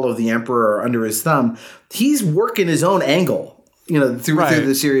thrall of the Emperor or under his thumb, he's working his own angle. through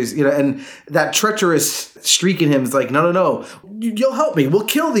the series, and that treacherous streak in him is like, no, you'll help me. We'll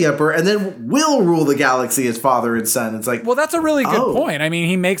kill the Emperor, and then we'll rule the galaxy as father and son. It's like, well, that's a really good point. I mean,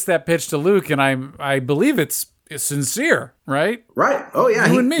 he makes that pitch to Luke, and I believe it's sincere, right? Right. Oh yeah.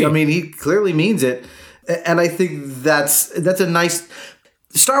 You and me. I mean, he clearly means it, and I think that's a nice.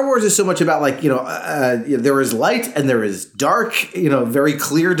 Star Wars is so much about there is light and there is dark, very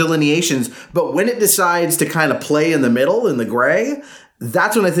clear delineations. But when it decides to kind of play in the middle, in the gray,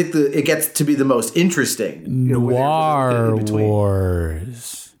 that's when I think it gets to be the most interesting. Noir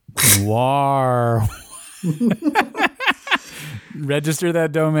Wars. Noir. Register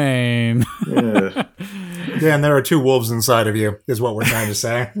that domain. Yeah. Dan, there are two wolves inside of you, is what we're trying to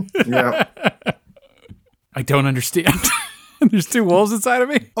say. Yeah. I don't understand. There's two wolves inside of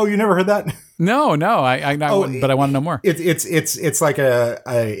me. Oh, you never heard that? No, but I want to know more. It's like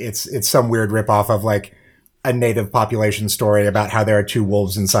it's some weird ripoff of like a native population story about how there are two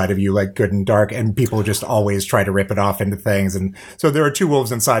wolves inside of you, like good and dark, and people just always try to rip it off into things. And so there are two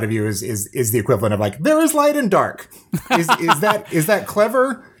wolves inside of you is the equivalent of like there is light and dark. Is that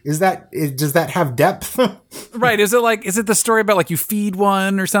clever? Does that have depth? Right. Is it the story about like you feed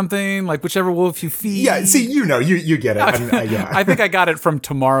one or something? Like whichever wolf you feed? Yeah, see, you get it. Yeah. I think I got it from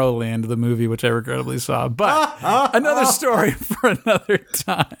Tomorrowland, the movie, which I regrettably saw. But another story for another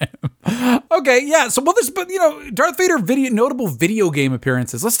time. Okay, yeah. So Darth Vader notable video game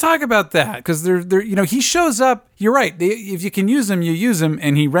appearances. Let's talk about that because he shows up. You're right. If you can use him, you use him,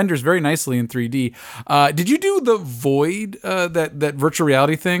 and he renders very nicely in 3D. Did you do the Void, that virtual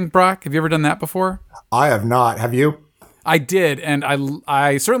reality thing, Brock? Have you ever done that before? I have not. Have you? I did, and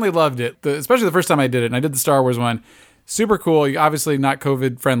I certainly loved it, especially the first time I did it. And I did the Star Wars one. Super cool. Obviously not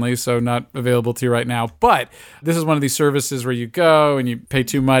COVID friendly, so not available to you right now. But this is one of these services where you go and you pay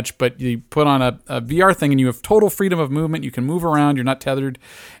too much, but you put on a VR thing and you have total freedom of movement. You can move around. You're not tethered.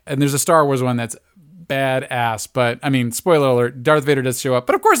 And there's a Star Wars one that's badass. But I mean, spoiler alert: Darth Vader does show up,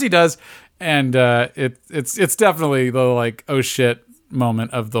 but of course he does, and it's definitely the like oh shit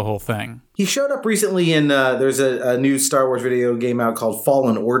moment of the whole thing. He showed up recently in there's a new Star Wars video game out called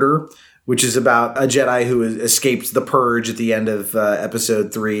Fallen Order, which is about a Jedi who escapes the Purge at the end of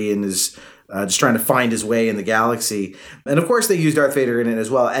Episode 3 and is just trying to find his way in the galaxy. And of course, they use Darth Vader in it as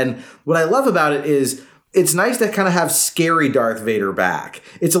well. And what I love about it is it's nice to kind of have scary Darth Vader back.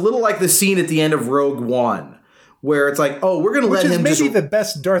 It's a little like the scene at the end of Rogue One, where it's like, oh, we're going to let him just... Which is maybe the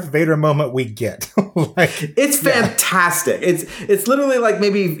best Darth Vader moment we get. It's fantastic. It's literally like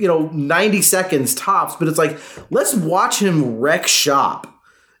maybe, 90 seconds tops, but it's like, let's watch him wreck shop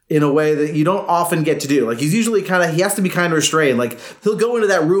in a way that you don't often get to do. Like he's usually he has to be kind of restrained. Like he'll go into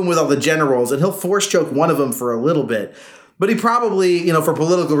that room with all the generals and he'll force choke one of them for a little bit. But he probably, for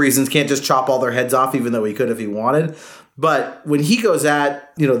political reasons, can't just chop all their heads off, even though he could if he wanted. But when he goes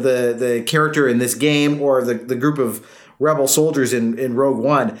at, the character in this game or the group of rebel soldiers in Rogue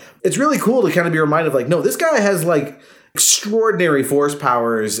One, it's really cool to kind of be reminded of like, no, this guy has like extraordinary force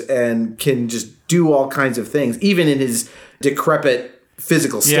powers and can just do all kinds of things, even in his decrepit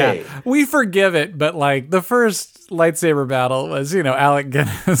physical state. Yeah, we forgive it, but like the first lightsaber battle was, Alec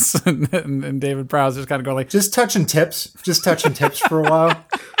Guinness and David Prowse just kind of going like, just touching tips for a while.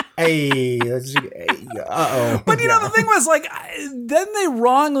 Hey, uh-oh. But the thing was like, then they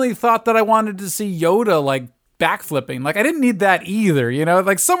wrongly thought that I wanted to see Yoda like backflipping. Like I didn't need that either,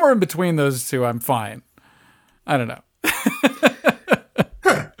 like somewhere in between those two, I'm fine. I don't know.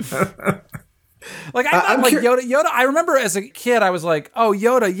 Like I like Yoda. I remember as a kid, I was like, "Oh,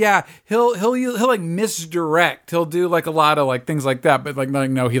 Yoda, yeah, he'll like misdirect. He'll do like a lot of like things like that." But like,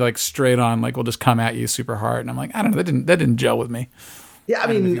 no, he like straight on like will just come at you super hard. And I'm like, I don't know, that didn't gel with me. Yeah, I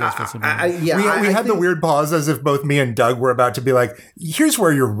mean, we had the weird pause as if both me and Doug were about to be like, "Here's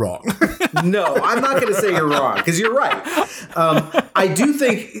where you're wrong." No, I'm not going to say you're wrong because you're right.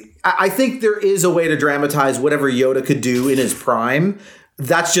 I think there is a way to dramatize whatever Yoda could do in his prime.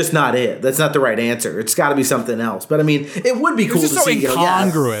 That's just not it. That's not the right answer. It's got to be something else. But I mean, it would be cool to see. It's so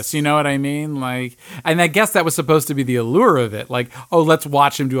incongruous, you know what I mean? Like, and I guess that was supposed to be the allure of it. Like, oh, let's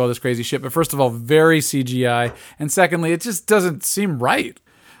watch him do all this crazy shit. But first of all, very CGI, and secondly, it just doesn't seem right.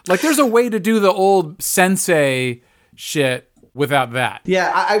 Like, there's a way to do the old sensei shit without that. Yeah,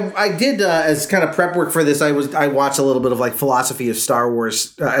 I did as kind of prep work for this. I watched a little bit of like philosophy of Star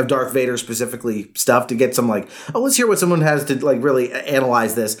Wars, of Darth Vader specifically stuff to get some like, oh, let's hear what someone has to like really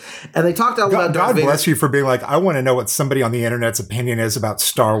analyze this. And they talked about Darth Vader. God bless you for being like, I want to know what somebody on the internet's opinion is about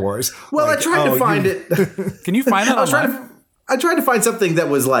Star Wars. Well, like, I tried to find it. Can you find it online? I tried to find something that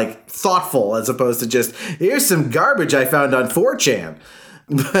was like thoughtful as opposed to just here's some garbage I found on 4chan.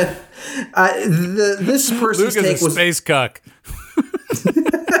 But this person's Luke take is a was space cuck.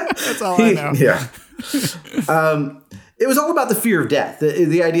 That's all I know. Yeah. It was all about the fear of death.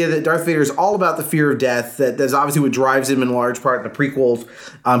 The idea that Darth Vader is all about the fear of death. That's obviously what drives him in large part in the prequels.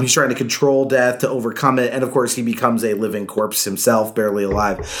 He's trying to control death to overcome it. And of course, he becomes a living corpse himself, barely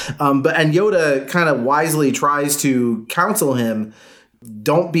alive. And Yoda kind of wisely tries to counsel him,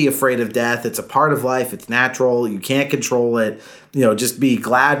 don't be afraid of death. It's a part of life. It's natural. You can't control it. Just be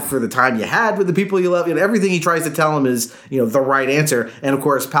glad for the time you had with the people you love. Everything he tries to tell him is, the right answer. And of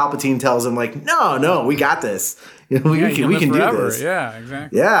course, Palpatine tells him like, no, we got this. We can do this. Yeah,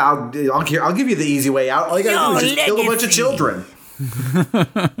 exactly. Yeah, I'll give you the easy way out. All you gotta do is just kill a bunch of children.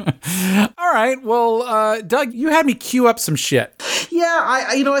 All right. Well, Doug, you had me queue up some shit. Yeah,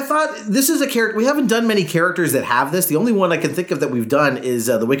 I thought this is a character. We haven't done many characters that have this. The only one I can think of that we've done is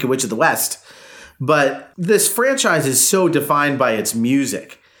the Wicked Witch of the West. But this franchise is so defined by its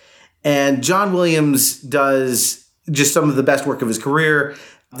music. And John Williams does just some of the best work of his career.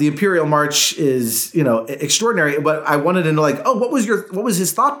 The Imperial March is, extraordinary, but I wanted to know, what was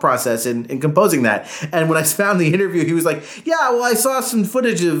his thought process in composing that? And when I found the interview, he was like, yeah, well, I saw some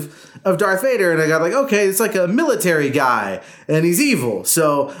footage of Darth Vader, and I got like, okay, it's like a military guy, and he's evil,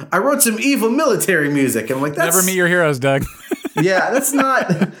 so I wrote some evil military music. And I'm like, never meet your heroes, Doug. Yeah, that's not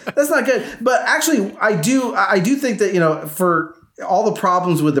good. But actually, I do think that, for all the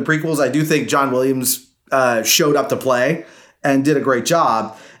problems with the prequels, I do think John Williams showed up to play and did a great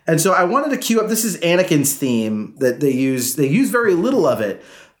job. And so I wanted to cue up, this is Anakin's theme that they use. They use very little of it,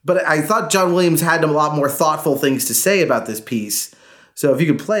 but I thought John Williams had a lot more thoughtful things to say about this piece. So if you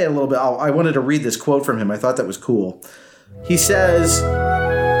could play it a little bit, I wanted to read this quote from him. I thought that was cool. He says,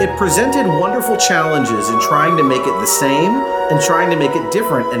 "It presented wonderful challenges in trying to make it the same and trying to make it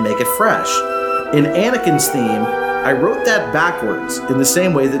different and make it fresh. In Anakin's theme, I wrote that backwards in the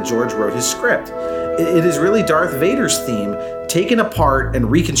same way that George wrote his script. It is really Darth Vader's theme taken apart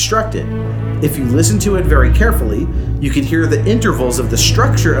and reconstructed. If you listen to it very carefully, you can hear the intervals of the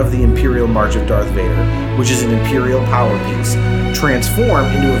structure of the Imperial March of Darth Vader, which is an Imperial power piece, transform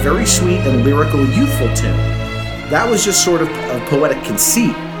into a very sweet and lyrical youthful tune. That was just sort of a poetic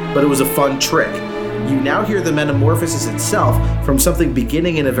conceit, but it was a fun trick. You now hear the metamorphosis itself from something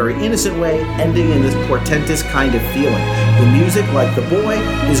beginning in a very innocent way, ending in this portentous kind of feeling. The music, like the boy,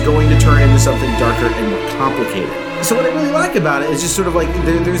 is going to turn into something darker and more complicated." So what I really like about it is just sort of like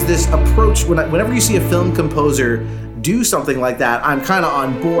there's this approach. Whenever you see a film composer do something like that, I'm kind of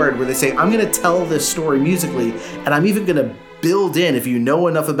on board where they say, I'm going to tell this story musically, and I'm even going to build in, if you know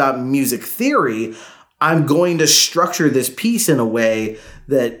enough about music theory, I'm going to structure this piece in a way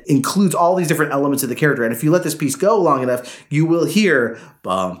that includes all these different elements of the character. And if you let this piece go long enough, you will hear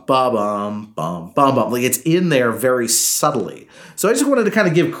bum, ba, bum, bum, bum, bum. Like it's in there very subtly. So I just wanted to kind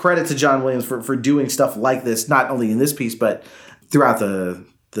of give credit to John Williams for doing stuff like this, not only in this piece, but throughout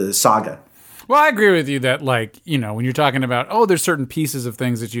the saga. Well, I agree with you that, when you're talking about, there's certain pieces of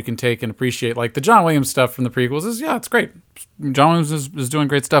things that you can take and appreciate. Like the John Williams stuff from the prequels it's great. John Williams is doing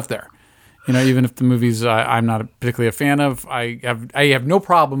great stuff there. Even if the movies I'm not particularly a fan of, I have no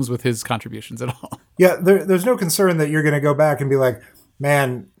problems with his contributions at all. Yeah, there's no concern that you're going to go back and be like,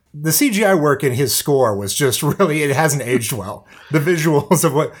 man, the CGI work in his score was just really, it hasn't aged well. The visuals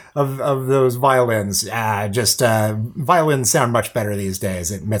of those violins, violins sound much better these days.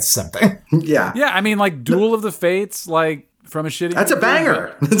 It missed something. Yeah. Yeah, I mean, like Duel of the Fates, like from a shitty... That's a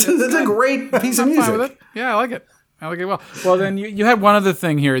banger. That's a great piece of music. Fine with it. Yeah, I like it. Well, then you had one other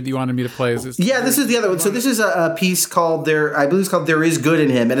thing here that you wanted me to play. This is the other one. So this is a piece called I believe it's called There Is Good in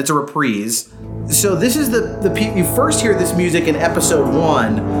Him, and it's a reprise. So this is the piece, you first hear this music in episode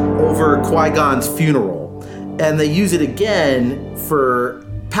 1 over Qui-Gon's funeral, and they use it again for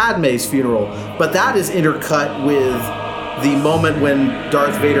Padme's funeral, but that is intercut with the moment when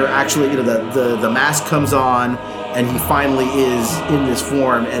Darth Vader actually, the mask comes on, and he finally is in this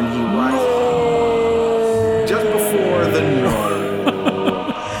form, and he rises. Just before the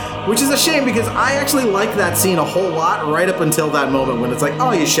no. Which is a shame because I actually like that scene a whole lot right up until that moment when it's like,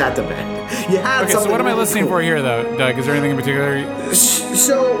 oh, you shat the bed. You had okay, something. So what am I really listening cool. for here, though, Doug? Is there anything in particular?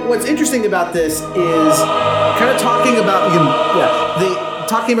 So what's interesting about this is kind of talking about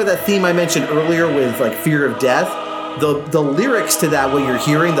talking about that theme I mentioned earlier with like fear of death. The lyrics to that, what you're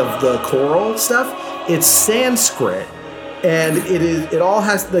hearing, the choral stuff, it's Sanskrit, and it all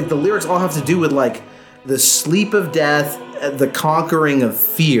has like the lyrics all have to do with like the sleep of death, the conquering of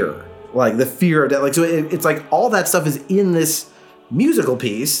fear, like the fear of death. Like so, it's like all that stuff is in this musical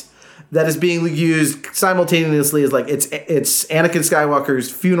piece that is being used simultaneously as like it's Anakin Skywalker's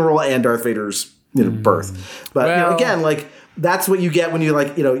funeral and Darth Vader's birth. But again, like that's what you get when you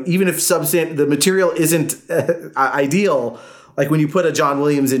like, even if the material isn't ideal, like when you put a John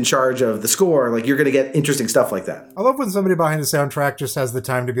Williams in charge of the score, like you're going to get interesting stuff like that. I love when somebody behind the soundtrack just has the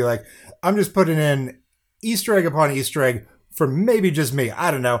time to be like, I'm just putting in Easter egg upon Easter egg for maybe just me.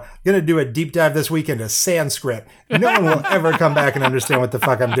 I don't know. Going to do a deep dive this week into Sanskrit. No one will ever come back and understand what the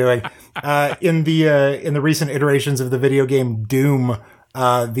fuck I'm doing. In the recent iterations of the video game Doom,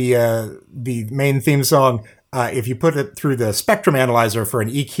 the main theme song, if you put it through the spectrum analyzer for an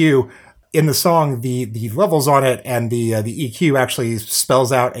EQ, in the song, the levels on it and the EQ actually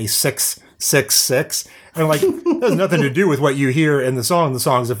spells out a 666. And like, it has nothing to do with what you hear in the song. The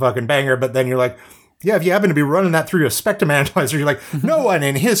song's a fucking banger. But then you're like, yeah, if you happen to be running that through a spectrum analyzer, you're like, no one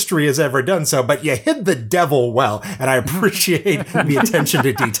in history has ever done so, but you hid the devil well. And I appreciate the attention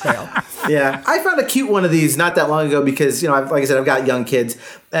to detail. Yeah, I found a cute one of these not that long ago because, like I said, I've got young kids.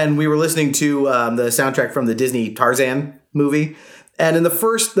 And we were listening to the soundtrack from the Disney Tarzan movie. And in the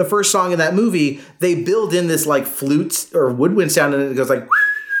first song in that movie, they build in this like flute or woodwind sound, and it goes like,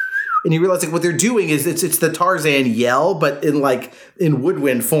 and you realize like what they're doing is it's the Tarzan yell, but in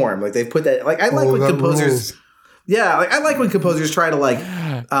woodwind form. Like they've put that. Like I like when composers. Rules. Yeah, like I like when composers try to like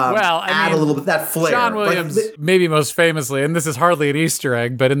add a little bit that flair. John Williams, maybe most famously, and this is hardly an Easter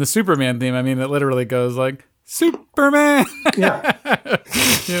egg, but in the Superman theme, I mean, it literally goes like, Superman. Yeah.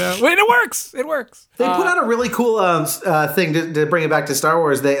 Wait, it works. It works. They put out a really cool thing to bring it back to Star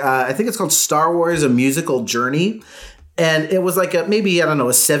Wars. I think it's called Star Wars: A Musical Journey. And it was like maybe a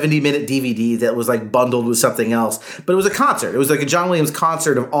 70-minute DVD that was like bundled with something else. But it was a concert. It was like a John Williams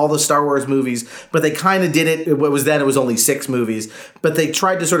concert of all the Star Wars movies. But they kind of did it. It was only 6 movies. But they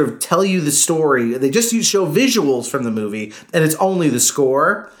tried to sort of tell you the story. They just show visuals from the movie. And it's only the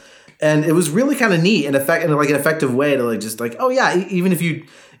score. And it was really kind of neat and an effective way to like just like, oh yeah, even if you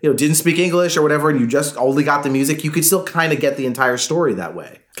didn't speak English or whatever and you just only got the music, you could still kind of get the entire story that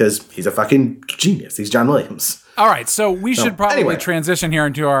way. Because he's a fucking genius. He's John Williams. All right, so we should probably transition here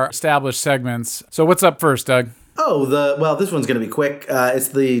into our established segments. So what's up first, Doug? Oh, this one's going to be quick. It's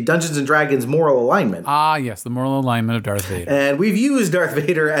the Dungeons & Dragons moral alignment. Ah, yes, the moral alignment of Darth Vader. And we've used Darth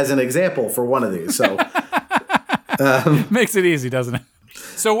Vader as an example for one of these. So makes it easy, doesn't it?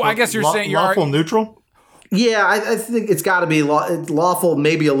 So I guess you're saying you're lawful neutral? Yeah, I think it's got to be lawful,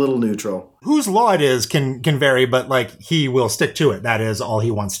 maybe a little neutral. Whose law it is can vary, but like he will stick to it. That is all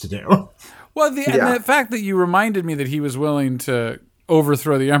he wants to do. Well, and the fact that you reminded me that he was willing to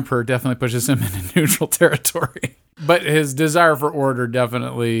overthrow the Emperor definitely pushes him into neutral territory. But his desire for order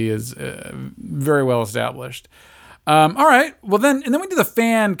definitely is very well established. All right. Well, then we do the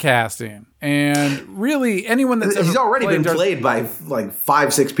fan casting. And really, anyone that's he's already been played by like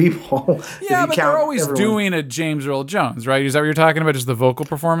 5-6 people. Yeah, but they're always doing a James Earl Jones, right? Is that what you're talking about? Just the vocal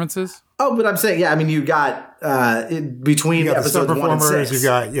performances? Oh, but I'm saying, yeah. I mean, you got between episodes 1 and 6. You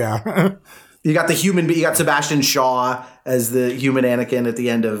got You got you got Sebastian Shaw as the human Anakin at the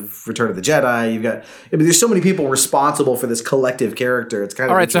end of Return of the Jedi. There's so many people responsible for this collective character. It's kind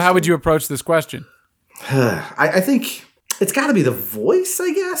of all right. So how would you approach this question? I think it's got to be the voice,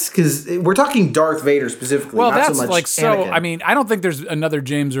 I guess, because we're talking Darth Vader specifically. Well, not that's so much like Anakin. I mean, I don't think there's another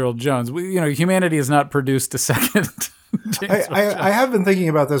James Earl Jones. Humanity has not produced a second. I have been thinking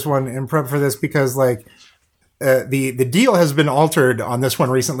about this one in prep for this because like. The deal has been altered on this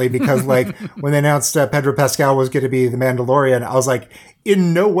one recently because like when they announced Pedro Pascal was going to be the Mandalorian, I was like,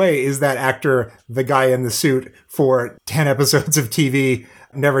 in no way is that actor the guy in the suit for 10 episodes of TV,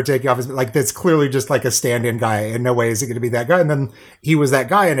 never taking off his, like that's clearly just like a stand-in guy. In no way is it going to be that guy. And then he was that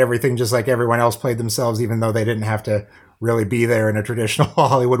guy and everything, just like everyone else played themselves, even though they didn't have to really be there in a traditional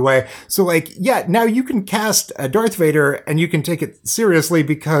Hollywood way. So like, yeah, now you can cast Darth Vader and you can take it seriously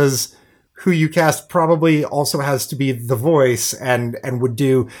because who you cast probably also has to be the voice and would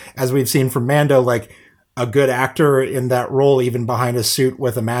do, as we've seen from Mando, like a good actor in that role, even behind a suit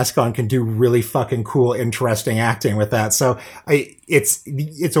with a mask on, can do really fucking cool, interesting acting with that. So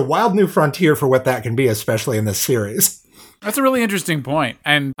it's a wild new frontier for what that can be, especially in this series. That's a really interesting point,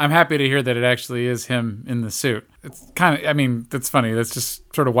 and I'm happy to hear that it actually is him in the suit. It's kind of, I mean, that's funny. That's just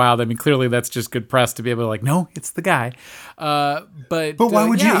sort of wild. I mean, clearly that's just good press to be able to like, no, it's the guy. But why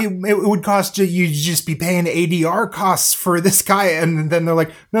would you? It would cost you. You'd just be paying ADR costs for this guy, and then they're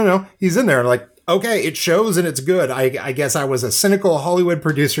like, no, he's in there. Like, okay, it shows and it's good. I guess I was a cynical Hollywood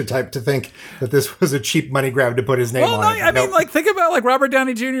producer type to think that this was a cheap money grab to put his name on it. I mean, like, think about like Robert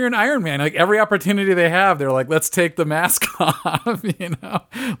Downey Jr. and Iron Man. Like, every opportunity they have, they're like, let's take the mask off, you know?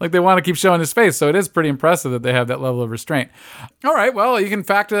 Like, they want to keep showing his face. So it is pretty impressive that they have that level of restraint. All right, well, you can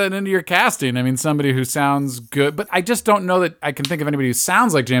factor that into your casting. I mean, somebody who sounds good, but I just don't know that I can think of anybody who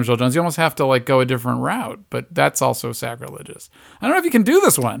sounds like James Earl Jones. You almost have to like go a different route, but that's also sacrilegious. I don't know if you can do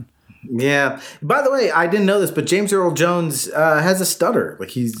this one. Yeah. By the way, I didn't know this, but James Earl Jones has a stutter. Like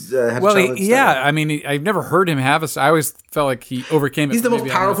he's had a childhood stutter. I mean, I've never heard him have I always felt like he overcame it. He's the most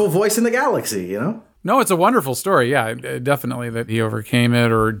powerful voice in the galaxy, you know? No, it's a wonderful story. Yeah, definitely that he overcame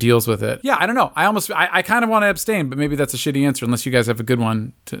it or deals with it. Yeah, I don't know. I kind of want to abstain, but maybe that's a shitty answer unless you guys have a good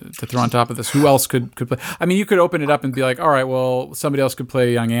one to throw on top of this. Who else could play? I mean, you could open it up and be like, all right, well, somebody else could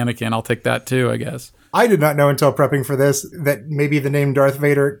play young Anakin. I'll take that too, I guess. I did not know until prepping for this that maybe the name Darth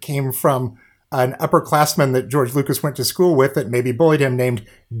Vader came from an upperclassman that George Lucas went to school with that maybe bullied him named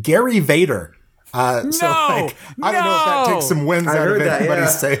Gary Vader. I don't know if that takes some wins out of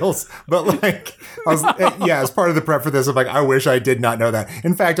anybody's sails, but like, as part of the prep for this, I'm like, I wish I did not know that.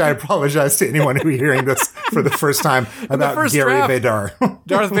 In fact, I apologize to anyone who is hearing this for the first time about Gary Vader.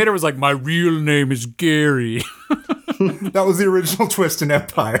 Darth Vader was like, my real name is Gary. That was the original twist in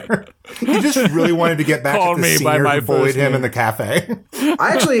Empire. He just really wanted to get back at the senior who bullied him in the cafe.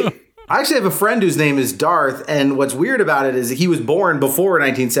 I actually have a friend whose name is Darth, and what's weird about it is that he was born before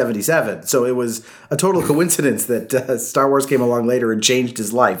 1977, so it was a total coincidence that Star Wars came along later and changed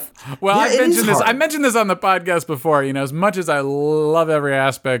his life. Well, I mentioned this on the podcast before. You know, as much as I love every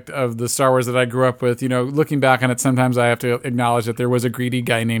aspect of the Star Wars that I grew up with, you know, looking back on it, sometimes I have to acknowledge that there was a greedy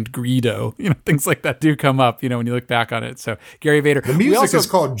guy named Greedo. You know, things like that do come up, you know, when you look back on it. So Gary Vader. The music is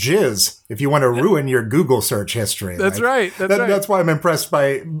called Jizz, if you want to ruin your Google search history. That's right. That's why I'm impressed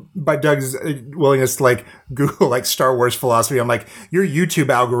by Doug's willingness to like Google like Star Wars philosophy. I'm like, your YouTube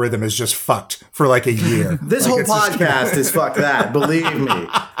algorithm is just fucked for like a year. This whole podcast is fuck that, believe me.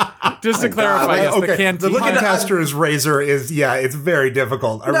 Just to clarify, yes, the podcaster's razor is, it's very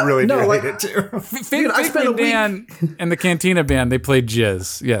difficult. I really do hate it too. Figment Dan and the Cantina Band, they played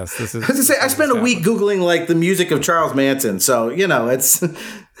Jizz. Yes, this is. I spent a week Googling like the music of Charles Manson, so you know it's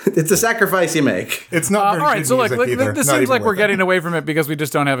a sacrifice you make. It's not very all right. Good so like either. This seems like we're getting away from it because we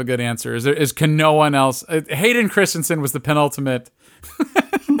just don't have a good answer. Can no one else? Hayden Christensen was the penultimate.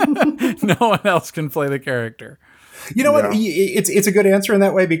 No one else can play the character. You know what? It's a good answer in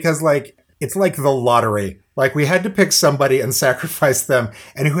that way because like it's like the lottery. Like we had to pick somebody and sacrifice them,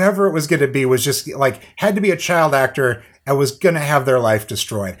 and whoever it was going to be was just like had to be a child actor and was going to have their life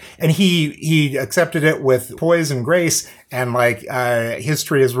destroyed. And he accepted it with poise and grace, and like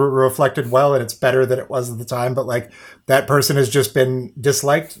history is reflected well, and it's better than it was at the time. But like that person has just been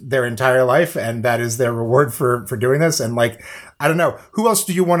disliked their entire life, and that is their reward for doing this. And like, I don't know. Who else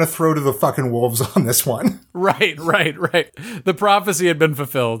do you want to throw to the fucking wolves on this one? Right. The prophecy had been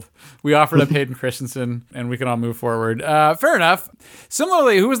fulfilled. We offered up Hayden Christensen, and we can all move forward. Fair enough.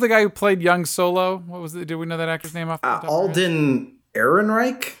 Similarly, who was the guy who played young Solo? What was it? Do we know that actor's name off the top? Alden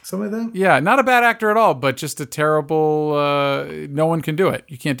Ehrenreich? Something like that? Yeah, not a bad actor at all, but just a terrible... no one can do it.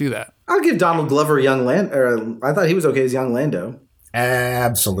 You can't do that. I'll give Donald Glover young Lando. I thought he was okay as young Lando.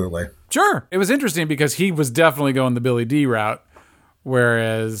 Absolutely. Sure. It was interesting because he was definitely going the Billy D route.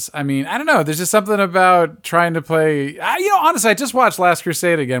 Whereas, I mean, I don't know. There's just something about trying to play... honestly, I just watched Last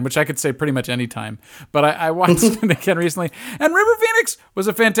Crusade again, which I could say pretty much any time. But I watched it again recently. And River Phoenix was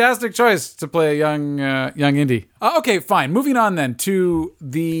a fantastic choice to play a young Indy. Okay, fine. Moving on then to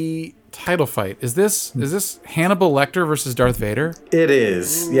the title fight. Is this Hannibal Lecter versus Darth Vader? It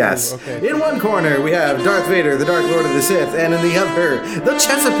is, yes. Okay. In one corner, we have Darth Vader, the Dark Lord of the Sith, and in the other, the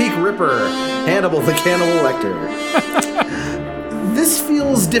Chesapeake Ripper, Hannibal the Cannibal Lecter. This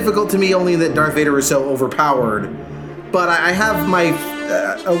feels difficult to me only that Darth Vader is so overpowered, but I have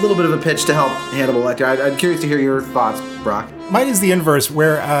a little bit of a pitch to help Hannibal Lecter. I'm curious to hear your thoughts, Brock. Mine is the inverse,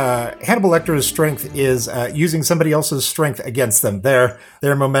 where Hannibal Lecter's strength is using somebody else's strength against them. Their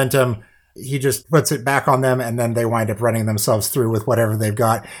momentum, he just puts it back on them, and then they wind up running themselves through with whatever they've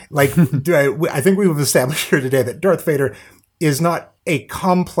got. Like, I think we've established here today that Darth Vader is not a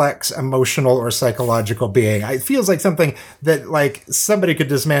complex emotional or psychological being. It feels like something that like somebody could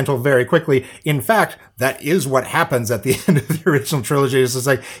dismantle very quickly. In fact, that is what happens at the end of the original trilogy. It's just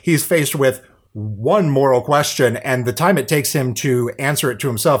like he's faced with one moral question, and the time it takes him to answer it to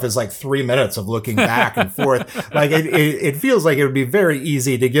himself is like 3 minutes of looking back and forth. Like it feels like it would be very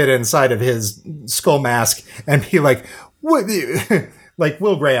easy to get inside of his skull mask and be like, what? like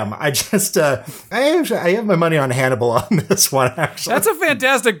Will Graham, I just, I have my money on Hannibal on this one, actually. That's a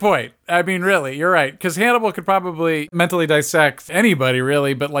fantastic point. I mean, really, you're right. Because Hannibal could probably mentally dissect anybody,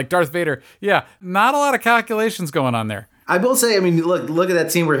 really. But like Darth Vader, yeah, not a lot of calculations going on there. I will say, I mean, look at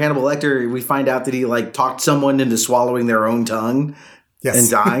that scene where Hannibal Lecter, we find out that he like talked someone into swallowing their own tongue. Yes.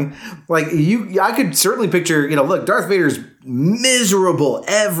 And dying. Like I could certainly picture, look, Darth Vader's miserable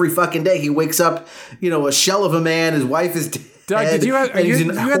every fucking day. He wakes up, a shell of a man. His wife is dead. Doug, did you have,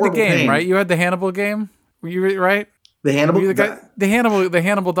 you had the game, pain. Right? You had the Hannibal game? Were you right? The Hannibal? The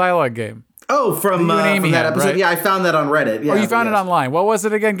Hannibal dialogue game. Oh, from that episode? Right? Yeah, I found that on Reddit. Yeah, you found it online. What was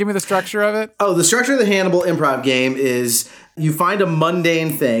it again? Give me the structure of it. Oh, the structure of the Hannibal improv game is you find a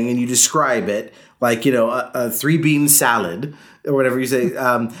mundane thing and you describe it like, a 3-bean salad or whatever you say.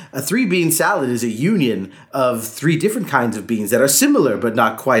 A 3-bean salad is a union of 3 different kinds of beans that are similar but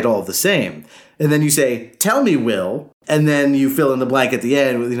not quite all the same. And then you say, tell me, Will. And then you fill in the blank at the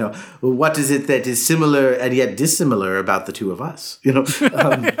end with, what is it that is similar and yet dissimilar about the two of us? Yeah,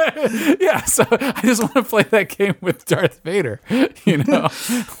 so I just want to play that game with Darth Vader.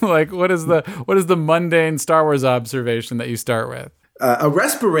 Like what is the mundane Star Wars observation that you start with? A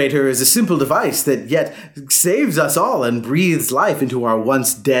respirator is a simple device that yet saves us all and breathes life into our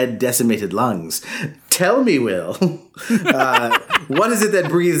once dead, decimated lungs. Tell me, Will, what is it that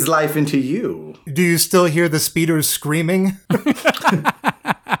breathes life into you? Do you still hear the speeders screaming?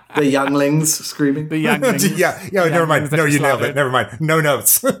 The younglings screaming? The younglings. Yeah, never mind. No, you nailed it. Never mind. No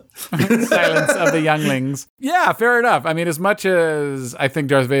notes. Silence of the younglings. Yeah, fair enough. I mean, as much as I think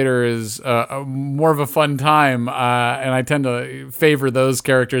Darth Vader is more of a fun time, and I tend to favor those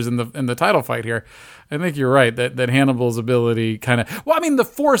characters in the title fight here, I think you're right that Hannibal's ability kind of... Well, I mean, the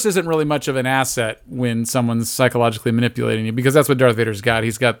Force isn't really much of an asset when someone's psychologically manipulating you, because that's what Darth Vader's got.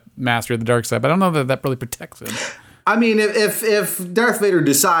 He's got mastery of the dark side, but I don't know that really protects him. I mean, if Darth Vader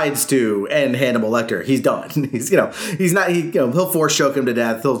decides to end Hannibal Lecter, he's done. He'll force choke him to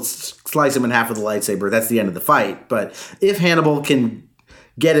death. He'll slice him in half with a lightsaber. That's the end of the fight. But if Hannibal can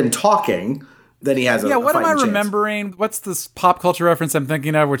get him talking, then he has a what am I chance. Remembering? What's this pop culture reference I'm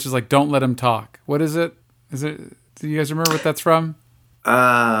thinking of, which is like, don't let him talk? What is it? Do you guys remember what that's from?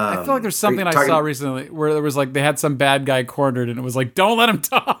 I feel like there's something I saw recently where there was like, they had some bad guy cornered and it was like, don't let him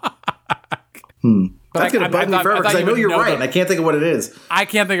talk. But that's going to bug me forever because I know you're right and I can't think of what it is. I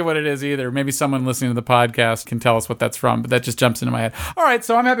can't think of what it is either. Maybe someone listening to the podcast can tell us what that's from, but that just jumps into my head. All right,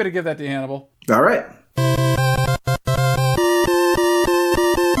 so I'm happy to give that to Hannibal. All right.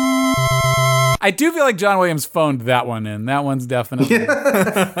 I do feel like John Williams phoned that one in. That one's definitely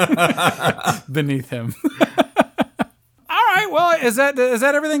beneath him. All right, well, is that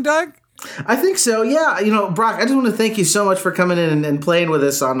everything, Doug? I think so, yeah. Brock, I just want to thank you so much for coming in and playing with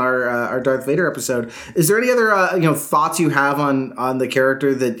us on our Darth Vader episode. Is there any other thoughts you have on the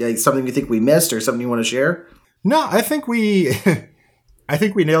character that something you think we missed or something you want to share? No, I think we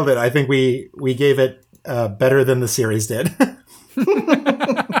nailed it. I think we gave it better than the series did.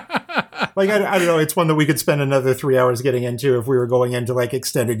 Like, I don't know, it's one that we could spend another 3 hours getting into if we were going into, like,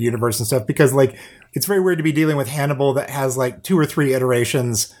 extended universe and stuff, because, like, it's very weird to be dealing with Hannibal that has, like, 2 or 3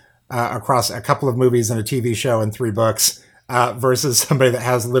 iterations across a couple of movies and a TV show and 3 books, versus somebody that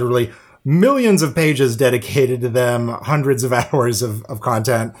has literally millions of pages dedicated to them, hundreds of hours of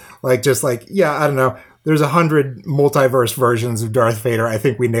content. Like, just like, yeah, I don't know. There's 100 multiverse versions of Darth Vader. I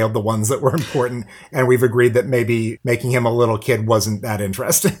think we nailed the ones that were important, and we've agreed that maybe making him a little kid wasn't that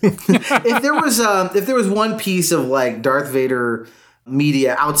interesting. If there was one piece of like Darth Vader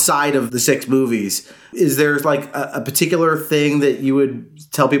media outside of the 6 movies, is there like a particular thing that you would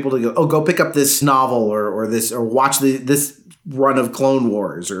tell people to go pick up this novel or watch this run of Clone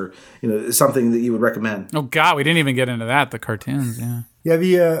Wars or something that you would recommend? Oh God, we didn't even get into that. The cartoons, yeah. Yeah,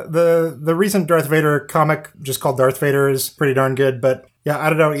 the recent Darth Vader comic, just called Darth Vader, is pretty darn good. But yeah, I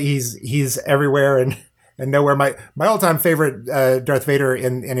don't know, he's everywhere and nowhere. My all-time favorite Darth Vader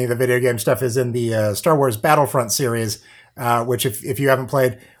in any of the video game stuff is in the Star Wars Battlefront series, which if you haven't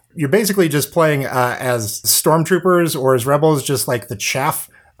played, you're basically just playing as stormtroopers or as rebels, just like the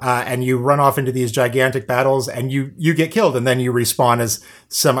chaff. And you run off into these gigantic battles and you get killed and then you respawn as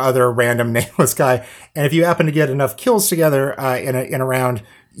some other random nameless guy. And if you happen to get enough kills together in a round,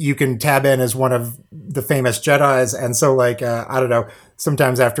 you can tab in as one of the famous Jedis. And so like, I don't know,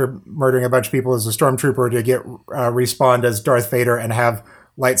 sometimes after murdering a bunch of people as a stormtrooper to get respawned as Darth Vader and have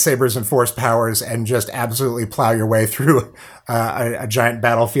lightsabers and force powers and just absolutely plow your way through a giant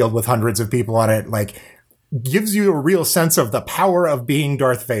battlefield with hundreds of people on it. Like, gives you a real sense of the power of being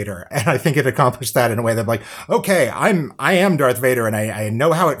Darth Vader. And I think it accomplished that in a way that like, okay, I am Darth Vader and I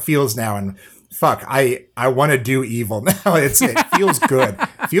know how it feels now. And fuck, I want to do evil now. It feels good.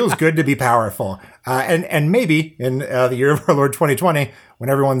 Feels good to be powerful. And maybe in the year of our Lord 2020, when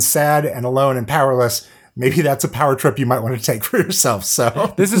everyone's sad and alone and powerless, maybe that's a power trip you might want to take for yourself.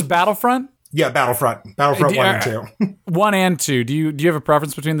 So this is Battlefront? Yeah, Battlefront 1 and 2. 1 and 2. Do you have a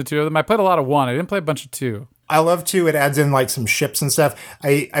preference between the two of them? I played a lot of 1. I didn't play a bunch of 2. I love 2. It adds in like some ships and stuff.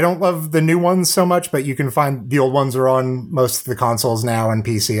 I don't love the new ones so much, but you can find the old ones are on most of the consoles now and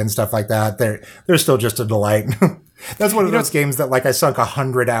PC and stuff like that. They're still just a delight. That's one of those games that like I sunk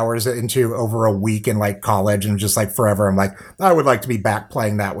 100 hours into over a week in like college and just like forever. I'm like, I would like to be back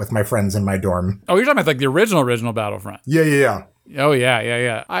playing that with my friends in my dorm. Oh, you're talking about like the original Battlefront. Yeah. Oh,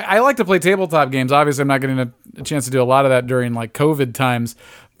 yeah. I like to play tabletop games. Obviously, I'm not getting a chance to do a lot of that during like COVID times,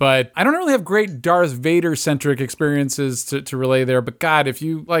 but I don't really have great Darth Vader-centric experiences to relay there. But God, if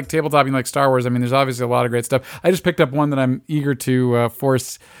you like tabletop, you like Star Wars, I mean, there's obviously a lot of great stuff. I just picked up one that I'm eager to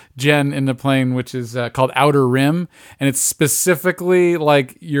force Jen into playing, which is called Outer Rim. And it's specifically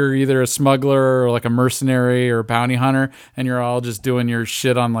like you're either a smuggler or like a mercenary or a bounty hunter, and you're all just doing your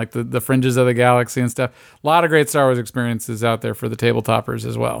shit on like the fringes of the galaxy and stuff. A lot of great Star Wars experiences out there for the tabletoppers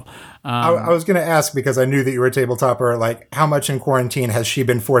as well. I was going to ask, because I knew that you were a tabletopper, like how much in quarantine has she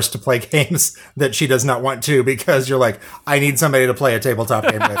been forced to play games that she does not want to, because you're like, I need somebody to play a tabletop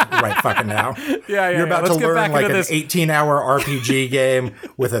game with right fucking now. You're about to learn like an 18-hour RPG game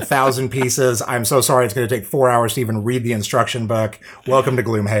with 1,000 pieces. I'm so sorry. It's going to take 4 hours to even read the instruction book. Welcome to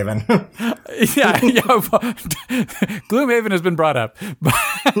Gloomhaven. yeah. Gloomhaven has been brought up, but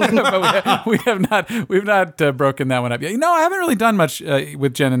we've not broken that one up yet. No, I haven't really done much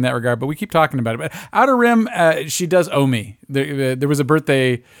with Jen in that regard, but we keep talking about it. But Outer Rim, she does owe me. There was a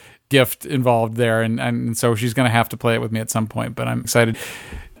birthday gift involved there, and so she's going to have to play it with me at some point, but I'm excited.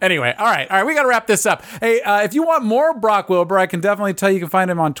 Anyway, all right, we got to wrap this up. Hey, if you want more Brock Wilbur, I can definitely tell you can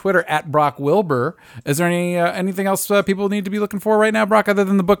find him on Twitter at Brock Wilbur. Is there anything else people need to be looking for right now, Brock, other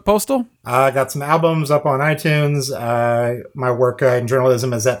than the book Postal? I got some albums up on iTunes. My work in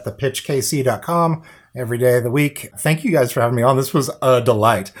journalism is at thepitchkc.com every day of the week. Thank you guys for having me on. This was a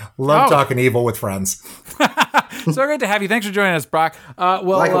delight. Love talking evil with friends. So great to have you. Thanks for joining us, Brock.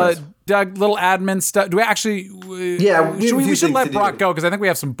 Doug, little admin stuff. Do we actually? We should let Brock go, because I think we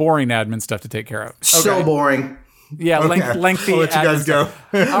have some boring admin stuff to take care of. Okay. So boring. Yeah, okay. lengthy. I'll let you guys go. All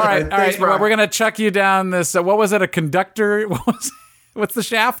right. Thanks, Well, we're gonna chuck you down this. What was it? A conductor? What's the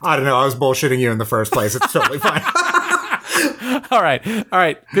shaft? I don't know. I was bullshitting you in the first place. It's totally fine. All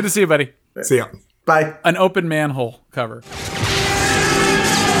right. Good to see you, buddy. See ya. Bye. An open manhole cover.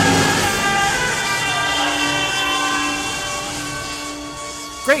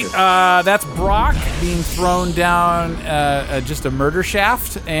 Great. That's Brock being thrown down just a murder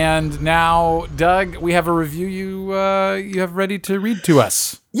shaft. And now, Doug, we have a review you have ready to read to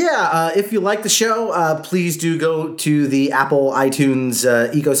us. Yeah, if you like the show, please do go to the Apple iTunes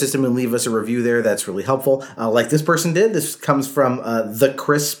ecosystem and leave us a review there. That's really helpful. Like this person did. This comes from the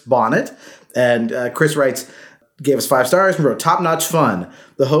Chris Bonnet. And Chris writes, gave us 5 stars and wrote, top-notch fun.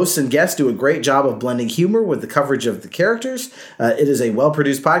 The hosts and guests do a great job of blending humor with the coverage of the characters. It is a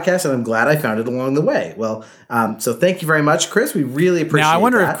well-produced podcast, and I'm glad I found it along the way. Well, so thank you very much, Chris. We really appreciate it. Now, I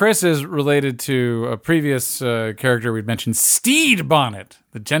wonder if Chris is related to a previous character we'd mentioned, Steed Bonnet,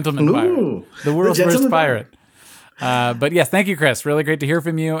 the gentleman pirate, the world's worst pirate. But yes, thank you, Chris. Really great to hear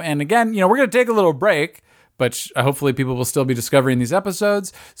from you. And again, we're going to take a little break, but hopefully people will still be discovering these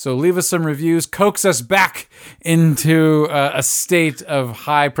episodes. So leave us some reviews, coax us back into a state of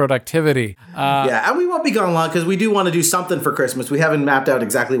high productivity. And we won't be gone long, because we do want to do something for Christmas. We haven't mapped out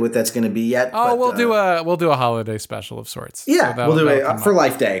exactly what that's going to be yet. Oh, we'll do a holiday special of sorts. Yeah, so we'll do it for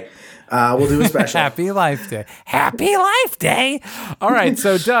Life Day. We'll do a special. Happy Life Day. Happy Life Day. All right.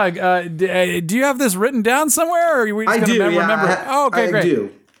 So, Doug, do you have this written down somewhere, or are we just going to remember? Okay, great. I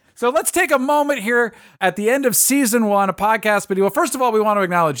do. So let's take a moment here at the end of season 1, a podcast video. Well, first of all, we want to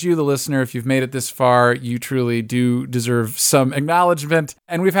acknowledge you, the listener. If you've made it this far, you truly do deserve some acknowledgement.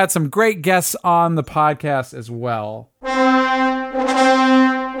 And we've had some great guests on the podcast as well.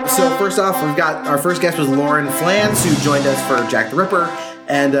 So first off, we've got our first guest was Lauren Flans, who joined us for Jack the Ripper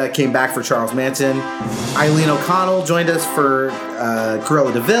and came back for Charles Manson. Eileen O'Connell joined us for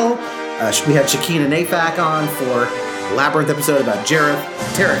Cruella de Vil. We had Shakina Nafak on for Labyrinth episode about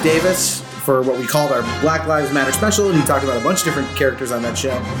Tarek Davis for what we called our Black Lives Matter special, and he talked about a bunch of different characters on that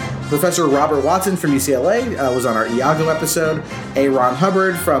show. Professor Robert Watson from UCLA was on our Iago episode. A. Ron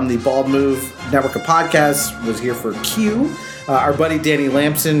Hubbard from the Bald Move Network of Podcasts was here for Q. Our buddy Danny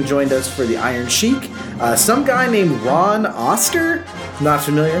Lamson joined us for the Iron Sheik. Some guy named Ron Oster, not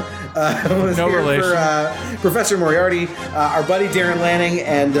familiar. Was No here relation. For Professor Moriarty, our buddy Darren Lanning,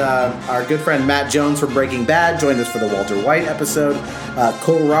 and our good friend Matt Jones from Breaking Bad joined us for the Walter White episode.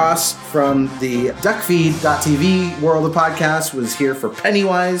 Cole Ross from the Duckfeed.tv world of podcasts was here for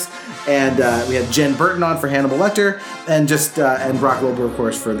Pennywise, and we had Jen Burton on for Hannibal Lecter, and Brock Wilbur, of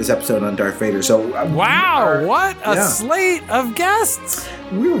course, for this episode on Darth Vader. So Wow, what a slate of guests!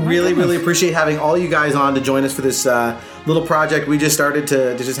 We really appreciate having all you guys on to join us for this little project we just started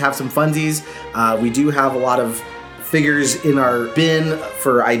to just have some funsies. We do have a lot of figures in our bin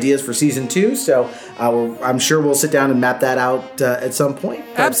for ideas for season 2, so I'm sure we'll sit down and map that out at some point.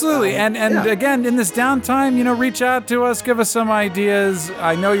 But, Absolutely, and again, in this downtime, reach out to us, give us some ideas.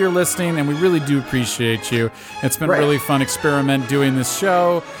 I know you're listening, and we really do appreciate you. It's been a really fun experiment doing this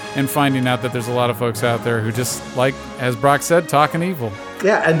show and finding out that there's a lot of folks out there who just, like, as Brock said, talking evil.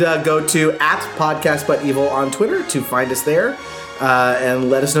 Yeah, and go to @podcastbutevil on Twitter to find us there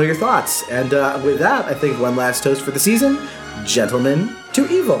and let us know your thoughts. And with that, I think one last toast for the season. Gentlemen to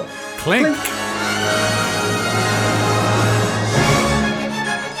evil. Clink.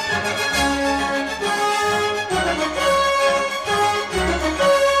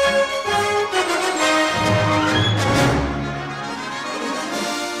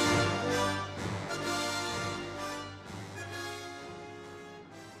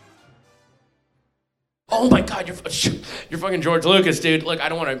 Oh my God, you're fucking George Lucas, dude. Look, I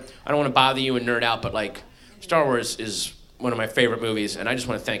don't want to bother you and nerd out, but like, Star Wars is one of my favorite movies, and I just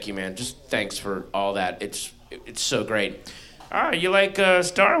want to thank you, man. Just thanks for all that. It's so great. You like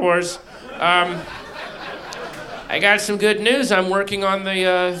Star Wars? I got some good news. I'm working on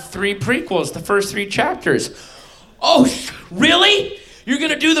the 3 prequels, the first 3 chapters. Oh, really? You're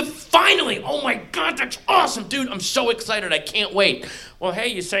gonna do finally! Oh my God, that's awesome, dude! I'm so excited. I can't wait. Well, hey,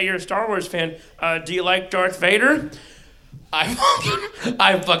 you say you're a Star Wars fan. Do you like Darth Vader? I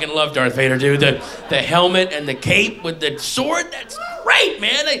fucking love Darth Vader, dude. The helmet and the cape with the sword. That's great,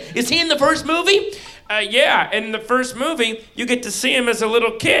 man. Is he in the first movie? Yeah. In the first movie, you get to see him as a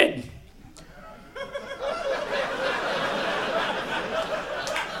little kid.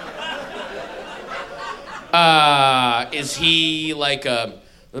 Is he like a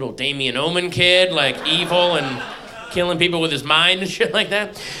little Damien Omen kid, like evil and killing people with his mind and shit like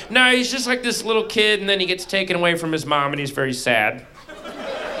that? No, he's just like this little kid, and then he gets taken away from his mom, and he's very sad.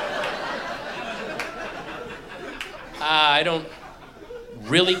 I don't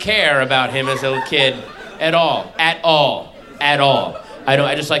really care about him as a little kid at all.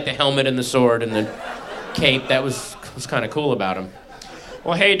 I just like the helmet and the sword and the cape. That was kind of cool about him.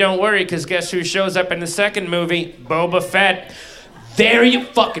 Well, hey, don't worry, because guess who shows up in the second movie? Boba Fett. There you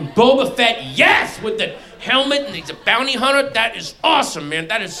fucking Boba Fett, yes, with the helmet, and he's a bounty hunter. That is awesome, man.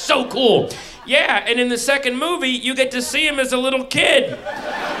 That is so cool. Yeah, and in the second movie, you get to see him as a little kid.